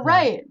 But you're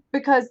right,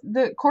 because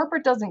the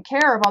corporate doesn't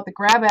care about the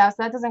Grabass.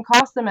 That doesn't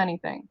cost them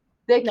anything.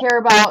 They care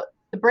about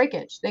the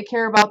breakage. They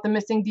care about the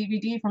missing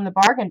DVD from the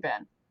bargain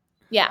bin.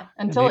 Yeah.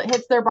 Until it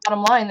hits their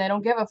bottom line, they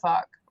don't give a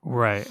fuck.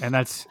 Right, and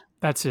that's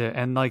it.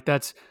 And like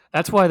that's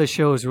why the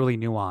show is really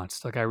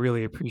nuanced. Like, I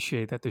really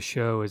appreciate that the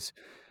show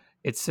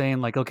it's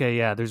saying like, okay,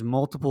 yeah, there's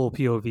multiple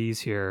POVs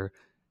here,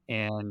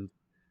 and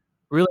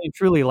really and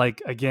truly,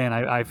 like, again,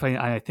 I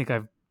think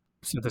I've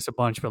said this a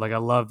bunch, but like, I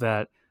love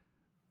that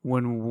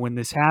when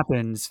this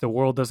happens, the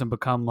world doesn't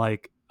become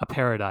like a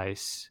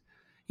paradise.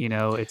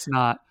 It's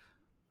not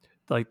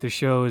like, the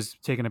show is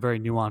taking a very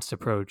nuanced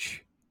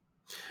approach.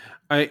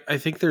 I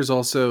think there's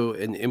also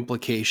an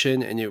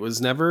implication, and it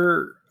was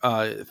never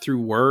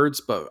through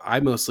words, but I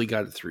mostly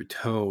got it through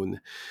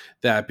tone,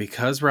 that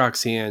because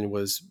Roxanne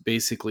was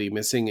basically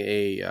missing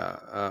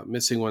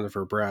missing one of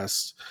her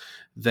breasts,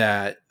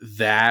 that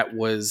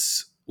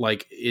was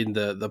like, in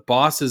the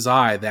boss's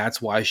eye, that's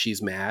why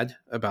she's mad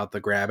about the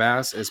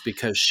Grabass, is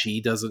because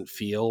she doesn't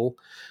feel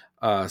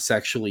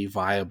sexually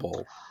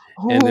viable.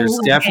 And there's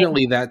Ooh.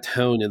 definitely that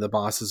tone in the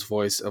boss's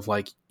voice of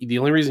like, the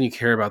only reason you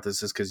care about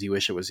this is because you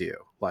wish it was you.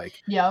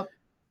 Like, Yep.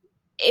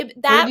 What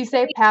That did he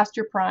say? Past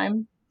your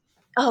prime.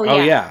 oh oh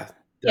yeah,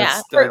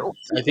 yeah, yeah.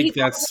 I think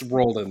that's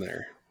rolled in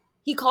there.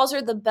 He calls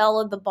her the belle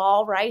of the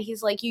ball, right?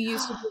 He's like, you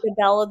used to be the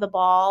belle of the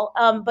ball.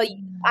 But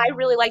I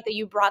really like that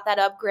you brought that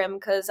up, Grim,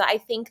 because I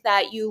think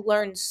that you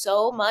learn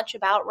so much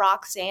about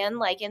Roxanne,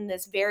 like in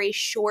this very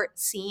short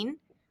scene.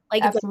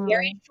 Like it's a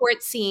very Absolutely.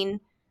 short scene.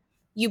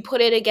 You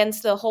put it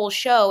against the whole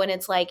show, and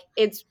it's like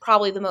it's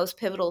probably the most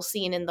pivotal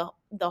scene in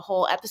the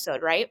whole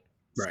episode, right?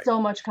 Right. So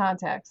much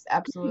context. You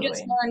Absolutely.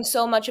 just learn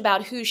so much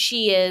about who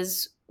she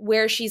is,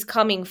 where she's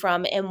coming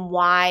from, and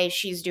why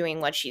she's doing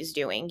what she's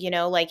doing. You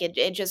know, like it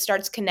just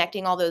starts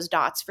connecting all those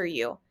dots for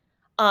you.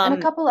 And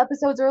a couple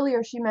episodes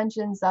earlier, she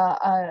mentions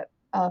a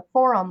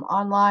forum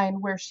online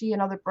where she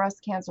and other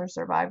breast cancer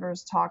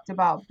survivors talked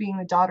about being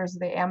the daughters of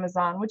the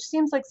Amazon, which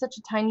seems like such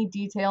a tiny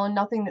detail and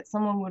nothing that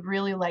someone would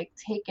really like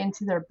take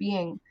into their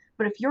being.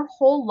 But if your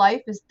whole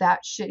life is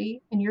that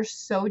shitty and you're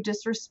so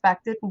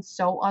disrespected and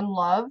so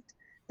unloved,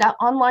 that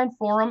online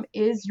forum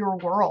is your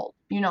world,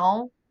 you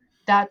know?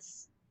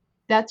 That's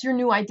your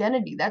new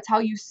identity. That's how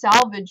you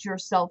salvage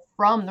yourself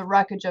from the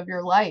wreckage of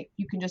your life.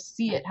 You can just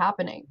see it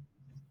happening.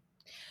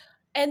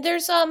 And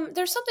there's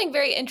something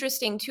very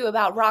interesting too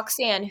about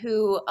Roxanne,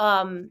 who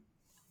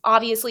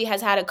obviously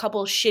has had a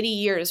couple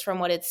shitty years from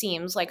what it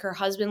seems. Like her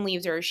husband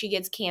leaves her, she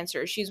gets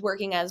cancer. She's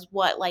working as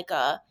what, like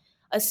a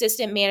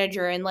assistant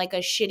manager in like a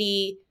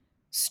shitty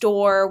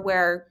store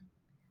where,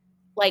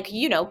 like,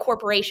 you know,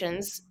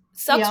 corporations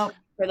sucks Yep.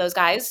 for those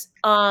guys.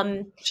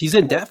 She's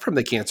in debt from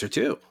the cancer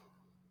too.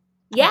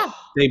 Yeah.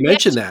 They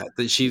mentioned that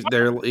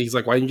he's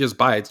like, why didn't you just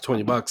buy it? It's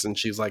 $20. And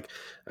she's like,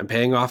 I'm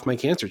paying off my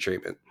cancer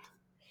treatment.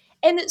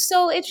 And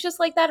so it's just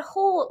like that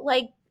whole,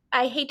 like,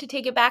 I hate to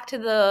take it back to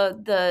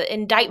the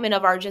indictment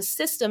of our just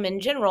system in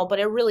general, but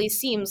it really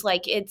seems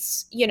like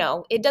it's, you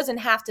know, it doesn't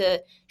have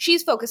to,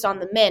 she's focused on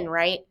the men,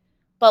 right?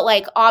 But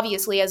like,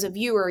 obviously as a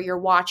viewer, you're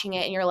watching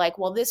it and you're like,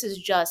 well, this is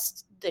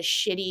just the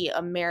shitty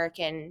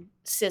American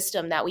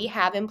system that we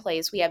have in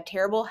place. We have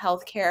terrible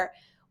healthcare.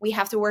 We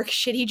have to work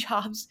shitty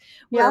jobs.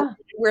 Yeah.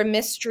 We're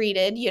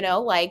mistreated, you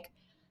know, like,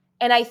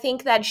 and I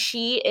think that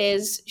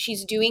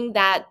she's doing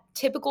that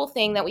typical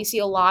thing that we see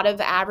a lot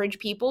of average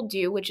people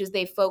do, which is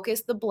they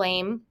focus the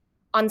blame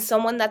on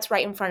someone that's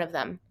right in front of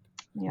them.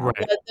 Yeah. Right.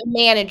 The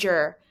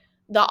manager,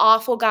 the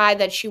awful guy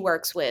that she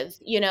works with,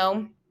 you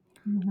know?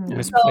 Mhm.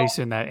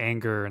 Misplacing that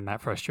anger and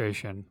that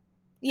frustration.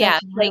 Yeah,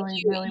 That's like really,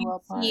 you, really you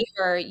well put.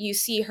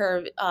 see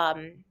her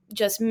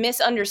just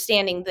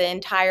misunderstanding the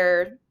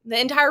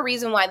entire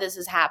reason why this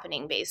is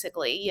happening,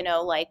 basically, you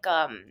know, like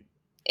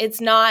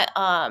it's not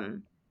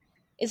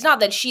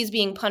that she's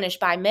being punished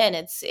by men.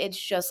 It's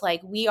just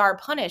like we are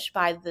punished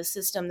by the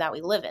system that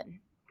we live in.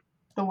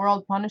 The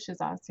world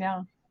punishes us.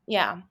 Yeah.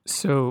 Yeah.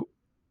 So,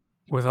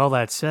 with all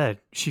that said,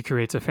 she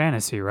creates a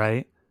fantasy,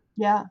 right?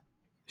 Yeah.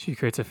 She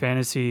creates a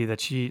fantasy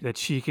that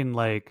she can,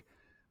 like,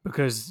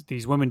 because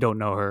these women don't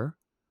know her,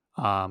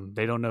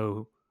 they don't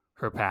know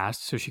her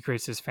past, so she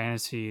creates this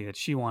fantasy that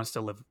she wants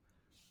to live,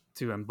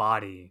 to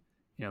embody,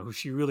 you know, who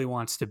she really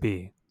wants to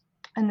be.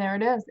 And there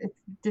it is. It's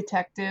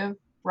Detective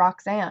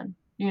Roxanne,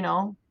 you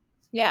know?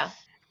 Yeah.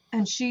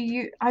 And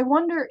I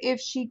wonder if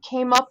she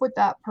came up with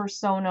that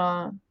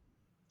persona.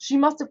 She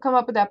must have come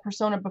up with that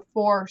persona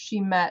before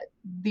she met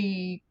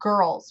the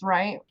girls,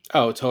 right?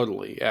 Oh,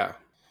 totally. Yeah.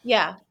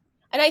 Yeah.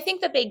 And I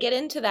think that they get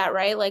into that,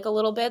 right? Like a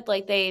little bit,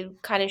 like they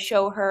kind of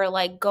show her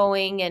like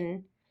going,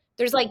 and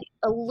there's like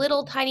a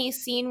little tiny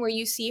scene where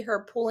you see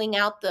her pulling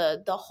out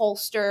the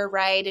holster,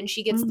 right? And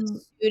she gets the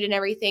Mhm. suit and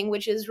everything,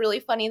 which is really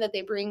funny that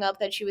they bring up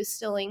that she was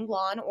stealing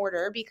Law and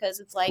Order, because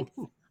it's like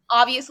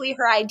obviously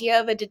her idea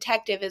of a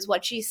detective is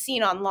what she's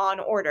seen on Law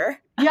and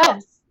Order.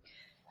 Yes.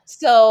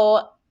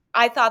 So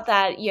I thought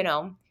that, you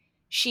know,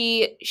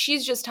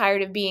 she's just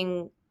tired of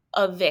being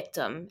a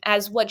victim,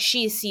 as what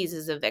she sees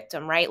as a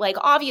victim, right? Like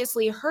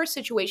obviously her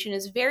situation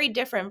is very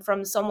different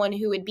from someone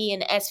who would be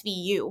in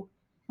SVU.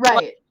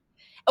 Right.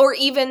 Or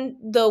even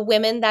the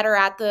women that are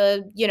at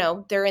the, you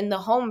know, they're in the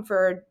home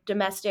for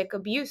domestic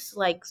abuse,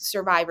 like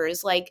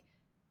survivors. Like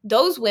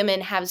those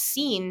women have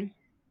seen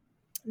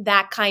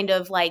that kind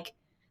of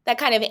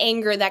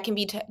anger that can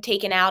be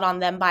taken out on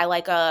them by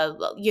like a,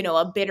 you know,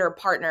 a bitter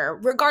partner,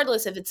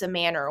 regardless if it's a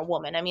man or a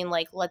woman. I mean,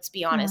 like, let's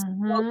be honest.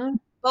 Mhm.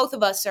 Both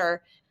of us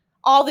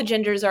all the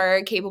genders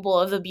are capable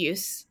of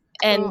abuse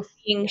and Oof.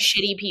 being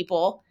shitty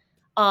people.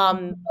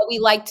 But we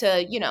like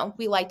to, you know,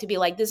 be like,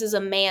 this is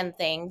a man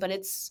thing, but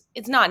it's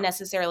not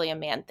necessarily a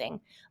man thing.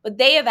 But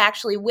they have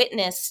actually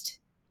witnessed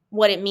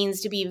what it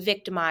means to be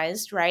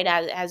victimized, right,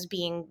 as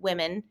being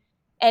women.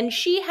 And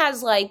she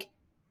has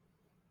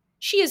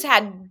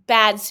had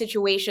bad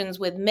situations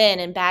with men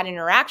and bad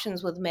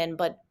interactions with men,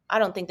 but I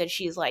don't think that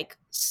she's like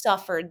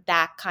suffered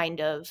that kind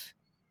of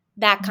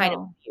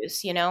No.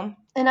 abuse, you know?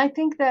 And I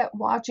think that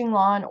watching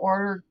Law and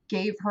Order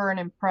gave her an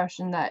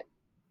impression that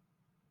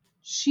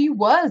she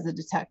was a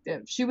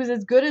detective. She was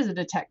as good as a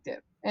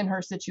detective in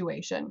her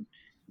situation.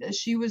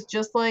 she was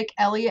just like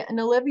Elliot and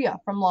Olivia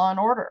from Law and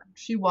Order.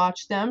 She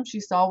watched them, she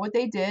saw what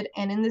they did,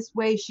 and in this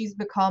way she's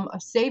become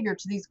a savior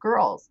to these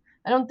girls.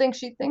 I don't think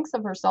she thinks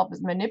of herself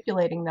as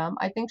manipulating them.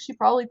 I think she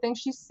probably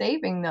thinks she's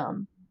saving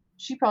them.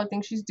 She probably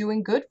thinks she's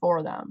doing good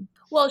for them.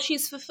 Well,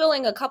 she's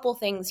fulfilling a couple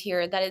things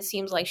here that it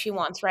seems like she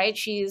wants, right?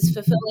 She's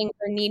fulfilling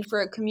her need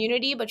for a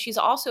community, but she's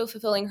also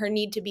fulfilling her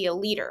need to be a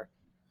leader.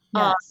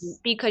 Yes.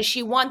 Because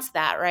she wants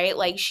that, right?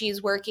 Like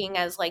she's working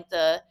as like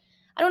I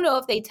don't know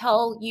if they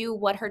tell you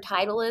what her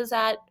title is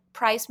at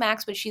Price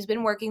Max, but she's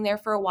been working there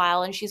for a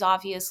while, and she's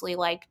obviously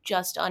like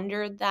just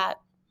under that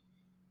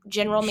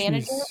general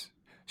manager.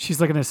 She's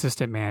like an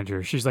assistant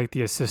manager. She's like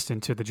the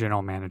assistant to the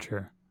general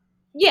manager.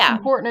 Yeah.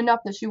 Important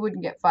enough that she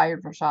wouldn't get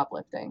fired for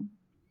shoplifting.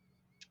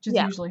 Which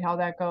is usually how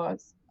that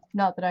goes.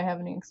 Not that I have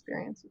any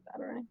experience with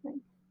that or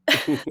anything.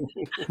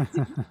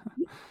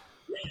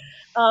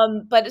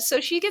 But so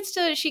she gets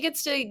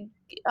to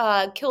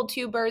kill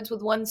two birds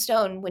with one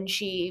stone when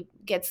she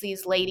gets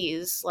these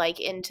ladies like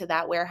into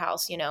that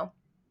warehouse, you know.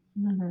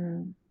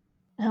 Mm-hmm.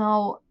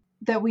 Now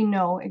that we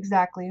know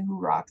exactly who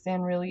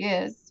Roxanne really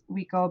is,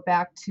 we go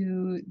back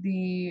to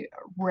the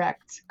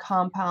wrecked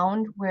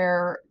compound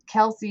where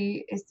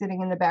Kelsey is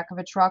sitting in the back of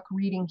a truck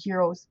reading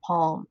Hero's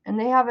palm, and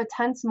they have a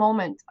tense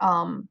moment.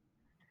 I'm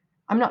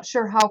not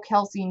sure how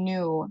Kelsey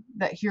knew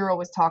that Hero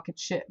was talking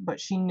shit, but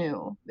she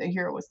knew that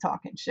Hero was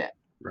talking shit.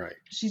 Right.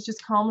 She's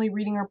just calmly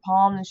reading her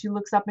palm, and she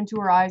looks up into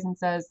her eyes and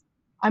says,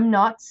 "I'm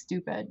not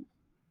stupid."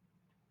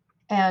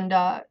 And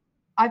I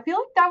feel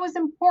like that was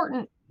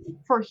important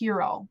for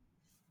Hero,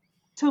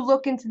 to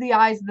look into the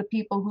eyes of the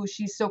people who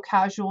she's so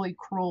casually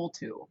cruel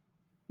to,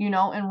 you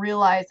know, and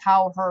realize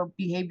how her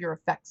behavior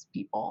affects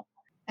people.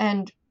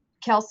 And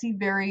Kelsey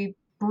very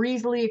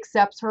breezily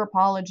accepts her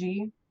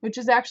apology, which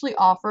is actually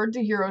offered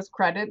to Hero's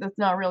credit. That's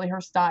not really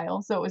her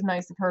style, so it was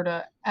nice of her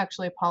to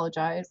actually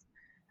apologize.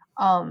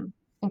 And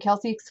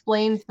Kelsey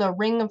explains the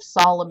Ring of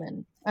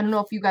Solomon. I don't know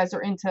if you guys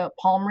are into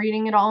palm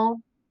reading at all.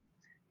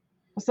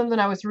 It was something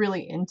I was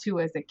really into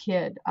as a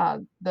kid.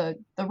 The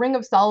Ring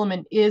of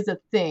Solomon is a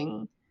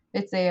thing.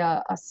 It's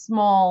a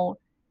small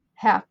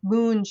half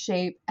moon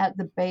shape at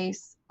the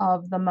base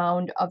of the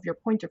mound of your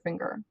pointer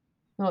finger.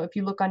 So if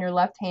you look on your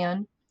left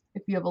hand,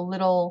 if you have a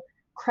little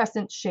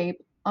crescent shape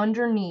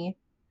underneath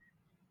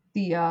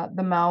the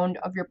mound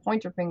of your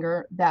pointer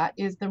finger, that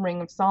is the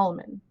Ring of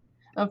Solomon.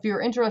 Now, if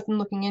you're interested in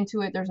looking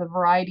into it, there's a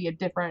variety of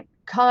different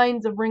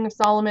kinds of Ring of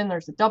Solomon.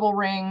 There's a double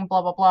ring,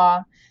 blah, blah,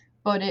 blah.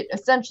 But it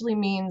essentially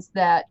means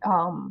that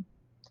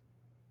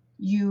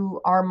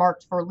you are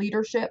marked for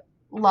leadership,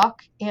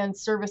 luck, and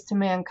service to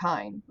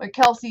mankind. But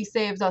Kelsey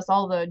saves us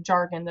all the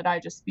jargon that I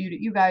just spewed at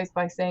you guys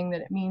by saying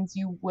that it means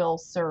you will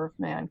serve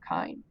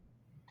mankind.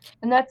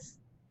 And that's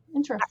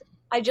interesting.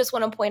 I just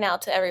want to point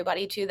out to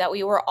everybody, too, that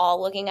we were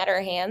all looking at our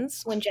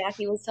hands when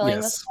Jackie was telling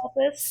us about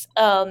this.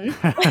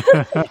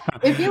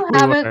 If you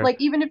haven't, like,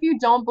 even if you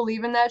don't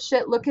believe in that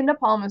shit, look into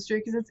palmistry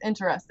because it's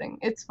interesting.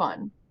 It's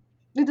fun.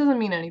 It doesn't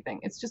mean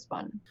anything. It's just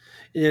fun.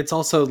 It's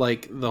also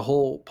like the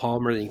whole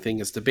palm reading thing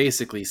is to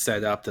basically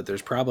set up that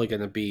there's probably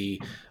going to be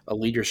a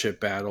leadership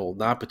battle,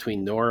 not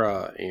between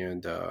Nora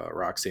and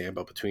Roxanne,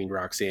 but between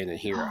Roxanne and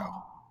Hero.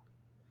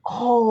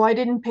 Oh, I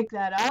didn't pick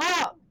that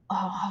up.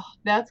 Oh,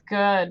 that's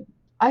good.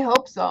 I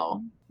hope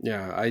so.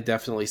 Yeah, I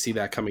definitely see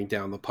that coming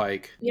down the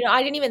pike. You know,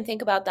 I didn't even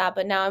think about that,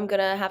 but now I'm going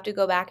to have to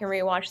go back and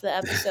rewatch the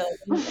episode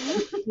and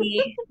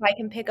see if I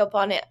can pick up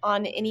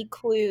on any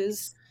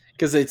clues.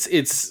 Because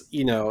it's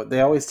you know,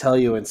 they always tell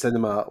you in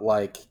cinema,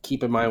 like,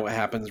 keep in mind what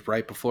happens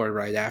right before and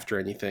right after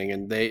anything.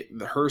 And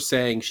her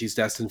saying she's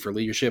destined for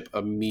leadership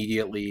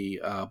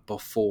immediately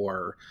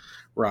before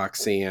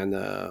Roxanne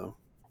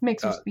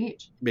makes her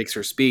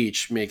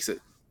speech. Makes it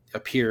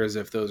appear as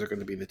if those are going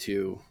to be the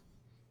two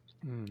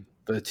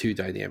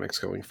dynamics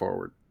going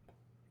forward.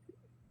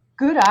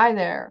 Good eye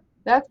there.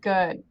 That's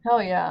good.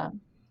 Hell yeah.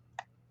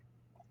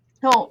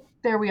 Oh,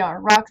 there we are.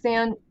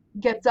 Roxanne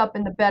gets up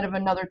in the bed of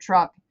another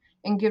truck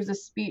and gives a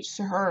speech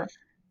to her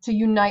to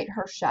unite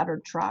her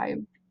shattered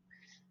tribe.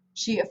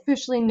 She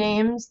officially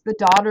names the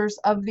Daughters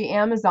of the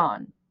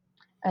Amazon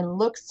and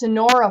looks to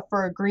Nora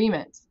for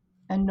agreement.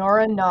 And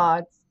Nora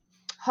nods,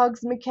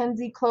 hugs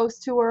Mackenzie close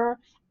to her,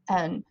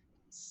 and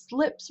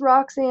slips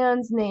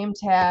Roxanne's name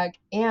tag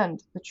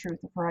and the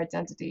truth of her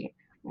identity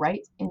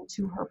right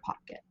into her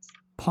pocket.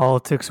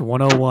 Politics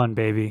 101,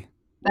 baby.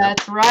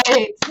 That's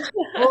right.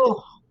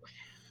 Oh,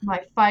 my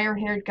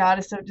fire-haired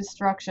goddess of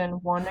destruction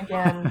won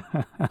again.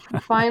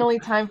 Finally,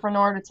 time for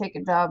Nora to take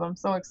a dub. I'm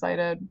so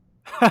excited.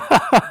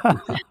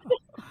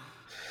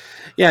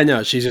 Yeah,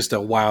 no, she's just a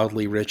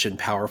wildly rich and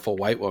powerful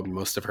white woman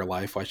most of her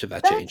life. Why should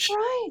that change? That's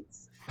right.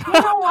 You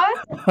know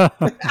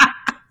what?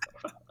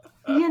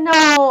 You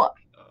know,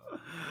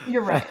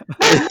 you're right.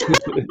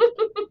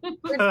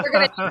 We're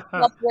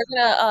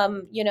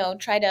gonna you know,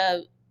 try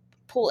to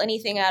pull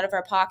anything out of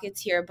our pockets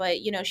here,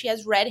 but you know, she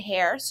has red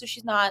hair, so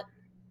she's not.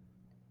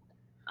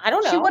 I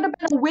don't know. She would have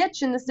been a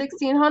witch in the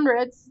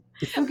 1600s.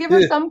 So give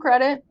her some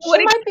credit. She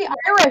might be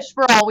Irish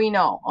for all we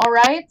know. All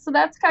right, so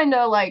that's kind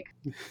of like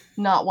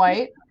not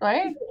white,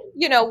 right?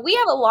 you know, we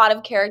have a lot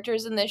of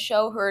characters in this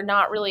show who are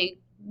not really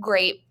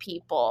great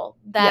people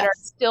that are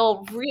Yes.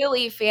 still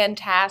really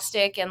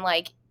fantastic and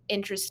like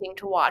interesting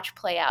to watch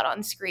play out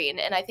on screen.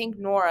 And I think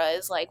Nora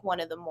is like one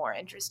of the more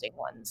interesting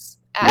ones.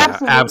 Yeah,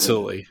 Absolutely.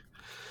 absolutely.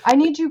 I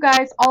need you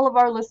guys, all of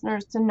our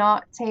listeners, to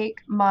not take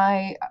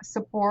my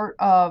support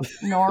of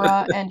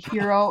Nora and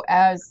Hiro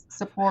as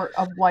support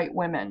of white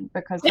women,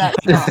 because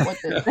that's not what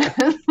this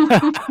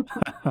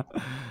is.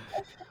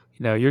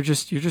 You know, you're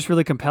just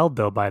really compelled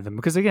though by them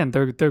because again,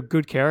 they're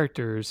good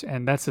characters,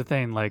 and that's the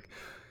thing. Like,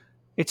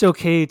 it's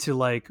okay to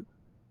like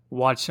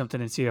watch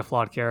something and see a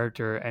flawed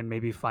character and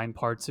maybe find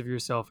parts of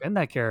yourself in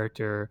that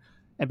character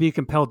and be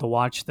compelled to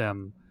watch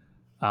them.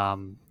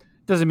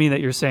 Doesn't mean that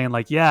you're saying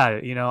like, yeah,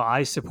 you know,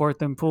 I support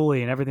them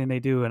fully and everything they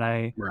do, and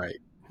I, Right.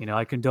 you know,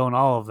 I condone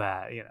all of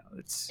that. You know,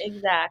 it's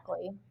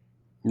Exactly.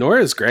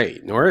 Nora is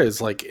great. Nora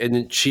is like,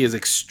 and she is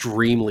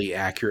extremely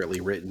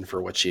accurately written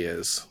for what she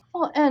is.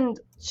 Well, and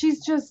she's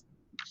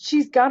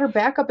got her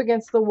back up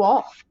against the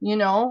wall, you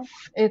know?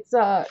 It's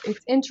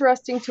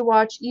interesting to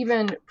watch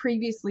even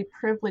previously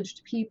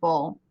privileged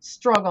people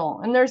struggle.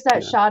 And there's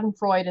that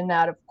Schadenfreude in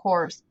that, of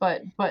course,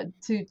 but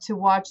to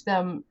watch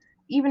them,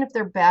 even if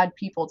they're bad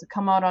people, to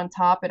come out on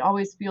top, it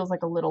always feels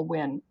like a little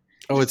win.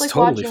 Oh, Just it's like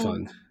totally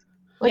watching- fun.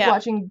 Like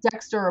watching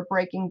Dexter or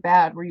Breaking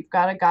Bad, where you've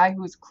got a guy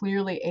who's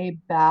clearly a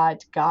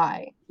bad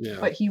guy, Yeah.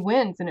 but he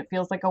wins, and it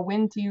feels like a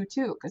win to you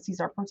too, because he's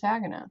our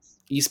protagonist.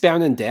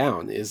 Eastbound and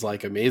Down is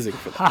like amazing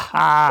for that.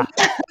 ha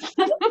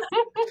ha.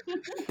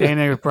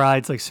 Danny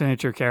McBride's like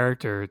signature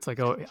character. It's like,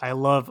 oh, I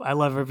love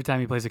every time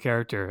he plays a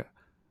character.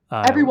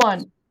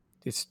 Everyone,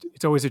 it's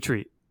always a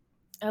treat.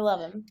 I love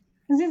him.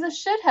 because he's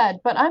a shithead,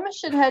 but I'm a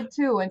shithead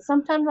too, and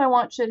sometimes I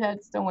want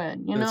shitheads to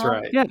win. You That's know,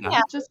 right. Yeah. Yeah.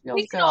 it just feels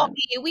We can all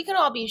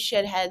good. be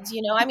shitheads,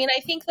 you know. I mean,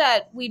 I think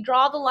that we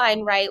draw the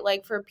line right,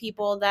 like for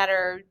people that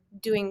are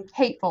doing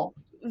Hateful.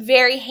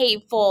 very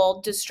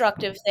hateful,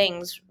 destructive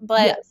things.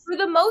 But Yes. for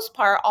the most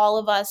part, all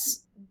of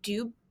us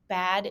do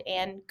bad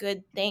and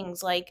good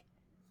things. Like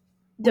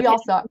We all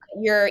suck.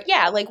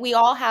 like we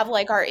all have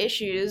like our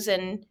issues,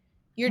 and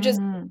you're just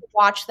Mhm.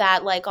 watch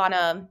that like on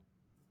a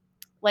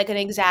like an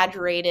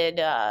exaggerated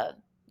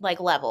like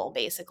level,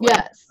 basically.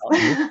 Yes.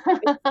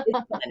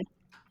 It's fun.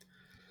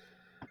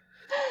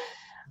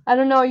 I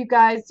don't know, you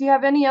guys. Do you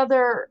have any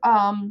other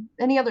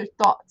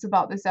thoughts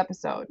about this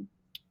episode?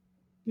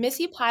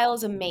 Missy Pyle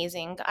is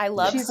amazing. I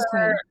love She's a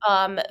her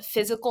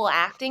physical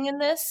acting in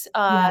this.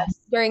 Yes.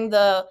 During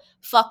the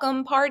fuck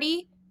 'em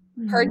party,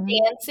 her Mhm.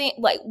 dancing,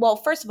 like, well,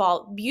 first of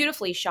all,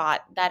 beautifully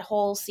shot. That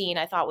whole scene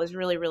I thought was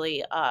really,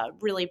 really,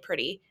 really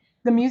pretty.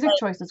 The music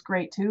choice is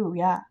great too.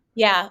 Yeah.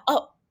 Yeah.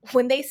 Oh,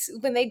 when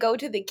they go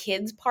to the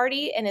kids'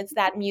 party and it's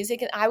that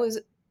music, and I was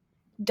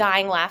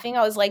dying laughing.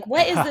 I was like,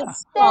 "What is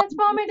this song?" Dance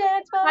for me,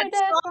 dance for me, That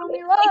dance song for me.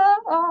 is like-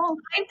 Oh.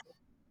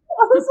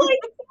 I was like,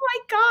 "Oh my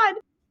god!"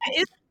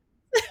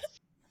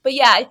 But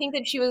yeah, I think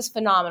that she was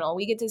phenomenal.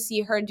 We get to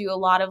see her do a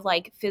lot of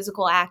like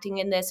physical acting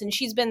in this, and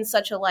she's been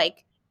such a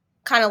like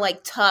kind of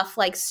like tough,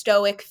 like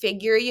stoic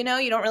figure. You know,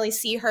 you don't really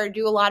see her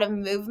do a lot of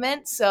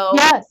movement, so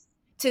Yes.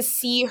 to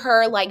see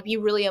her like be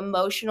really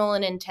emotional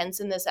and intense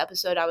in this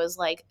episode, I was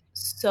like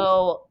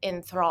so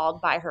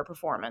enthralled by her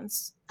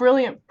performance.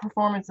 Brilliant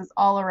performances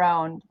all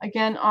around.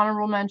 Again,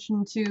 honorable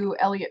mention to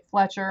Elliot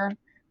Fletcher,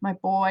 my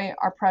boy,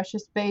 our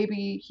precious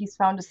baby. He's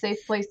found a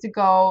safe place to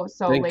go,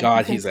 so Thank Lacey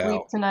God can he's sleep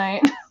out.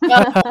 tonight.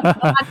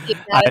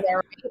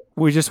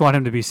 We just want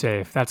him to be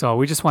safe. That's all.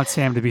 We just want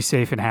Sam to be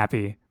safe and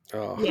happy.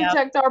 Oh. Yeah.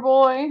 Protect our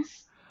boy.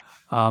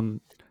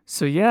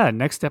 So yeah,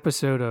 next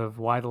episode of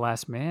Why the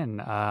Last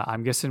Man.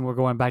 I'm guessing we're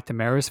going back to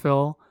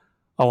Marysville,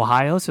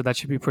 Ohio, so that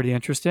should be pretty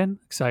interesting.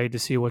 Excited to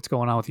see what's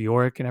going on with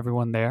Yorick and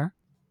everyone there.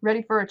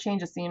 Ready for a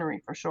change of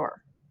scenery for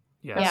sure.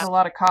 Yes. There's Yeah. a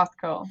lot of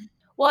Costco.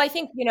 Well, I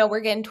think, you know, we're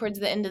getting towards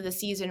the end of the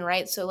season,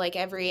 right? So like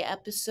every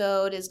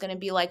episode is going to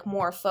be like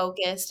more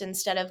focused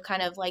instead of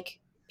kind of like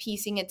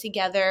piecing it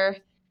together.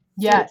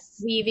 Yes.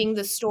 Weaving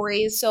the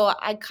stories. So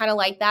I kind of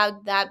like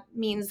that. That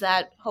means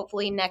that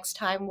hopefully next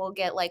time we'll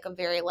get like a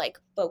very like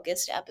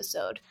focused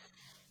episode.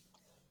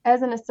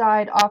 As an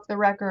aside, off the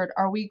record,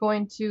 are we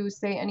going to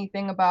say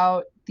anything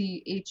about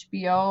the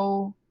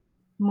HBO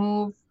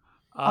move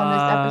on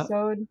this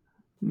episode?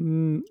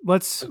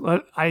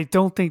 I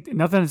don't think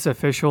nothing is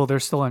official. They're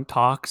still in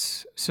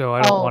talks, so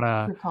I don't want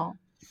to. Good call.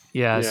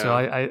 Yeah, Yeah. so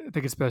I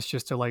think it's best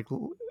just to like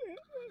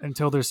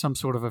until there's some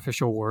sort of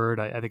official word.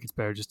 I think it's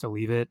better just to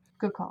leave it.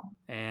 Good call.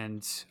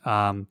 And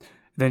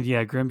then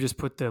yeah, Grim just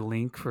put the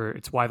link for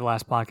it's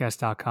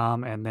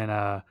whythelastpodcast.com, and then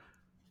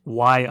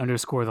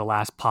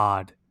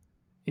y_the_last_pod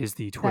is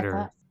the That's Twitter.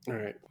 us. All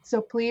right.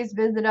 So please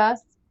visit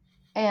us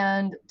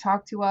and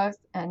talk to us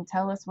and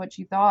tell us what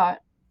you thought.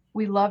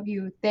 We love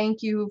you.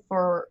 Thank you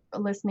for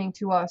listening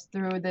to us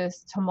through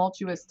this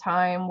tumultuous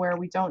time where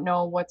we don't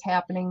know what's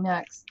happening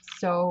next.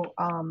 So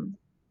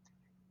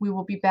we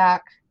will be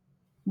back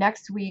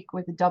next week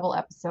with a double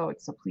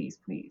episode. So please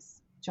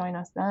join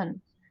us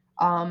then.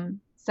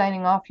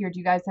 Signing off here. Do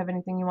you guys have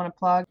anything you want to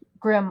plug?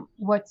 Grim,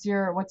 what's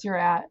your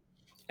at?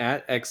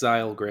 At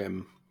Exile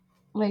Grim.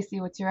 Lacey,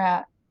 what's your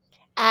at?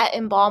 At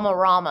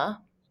Embalmarama.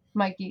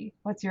 Mikey,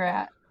 what's your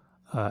at?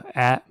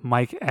 At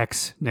Mike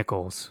X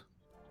Nichols.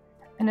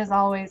 And as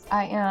always,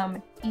 I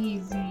am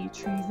Easy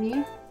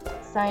Treasy,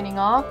 signing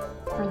off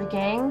for the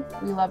gang.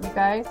 We love you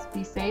guys.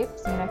 Be safe.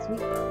 See you next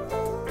week.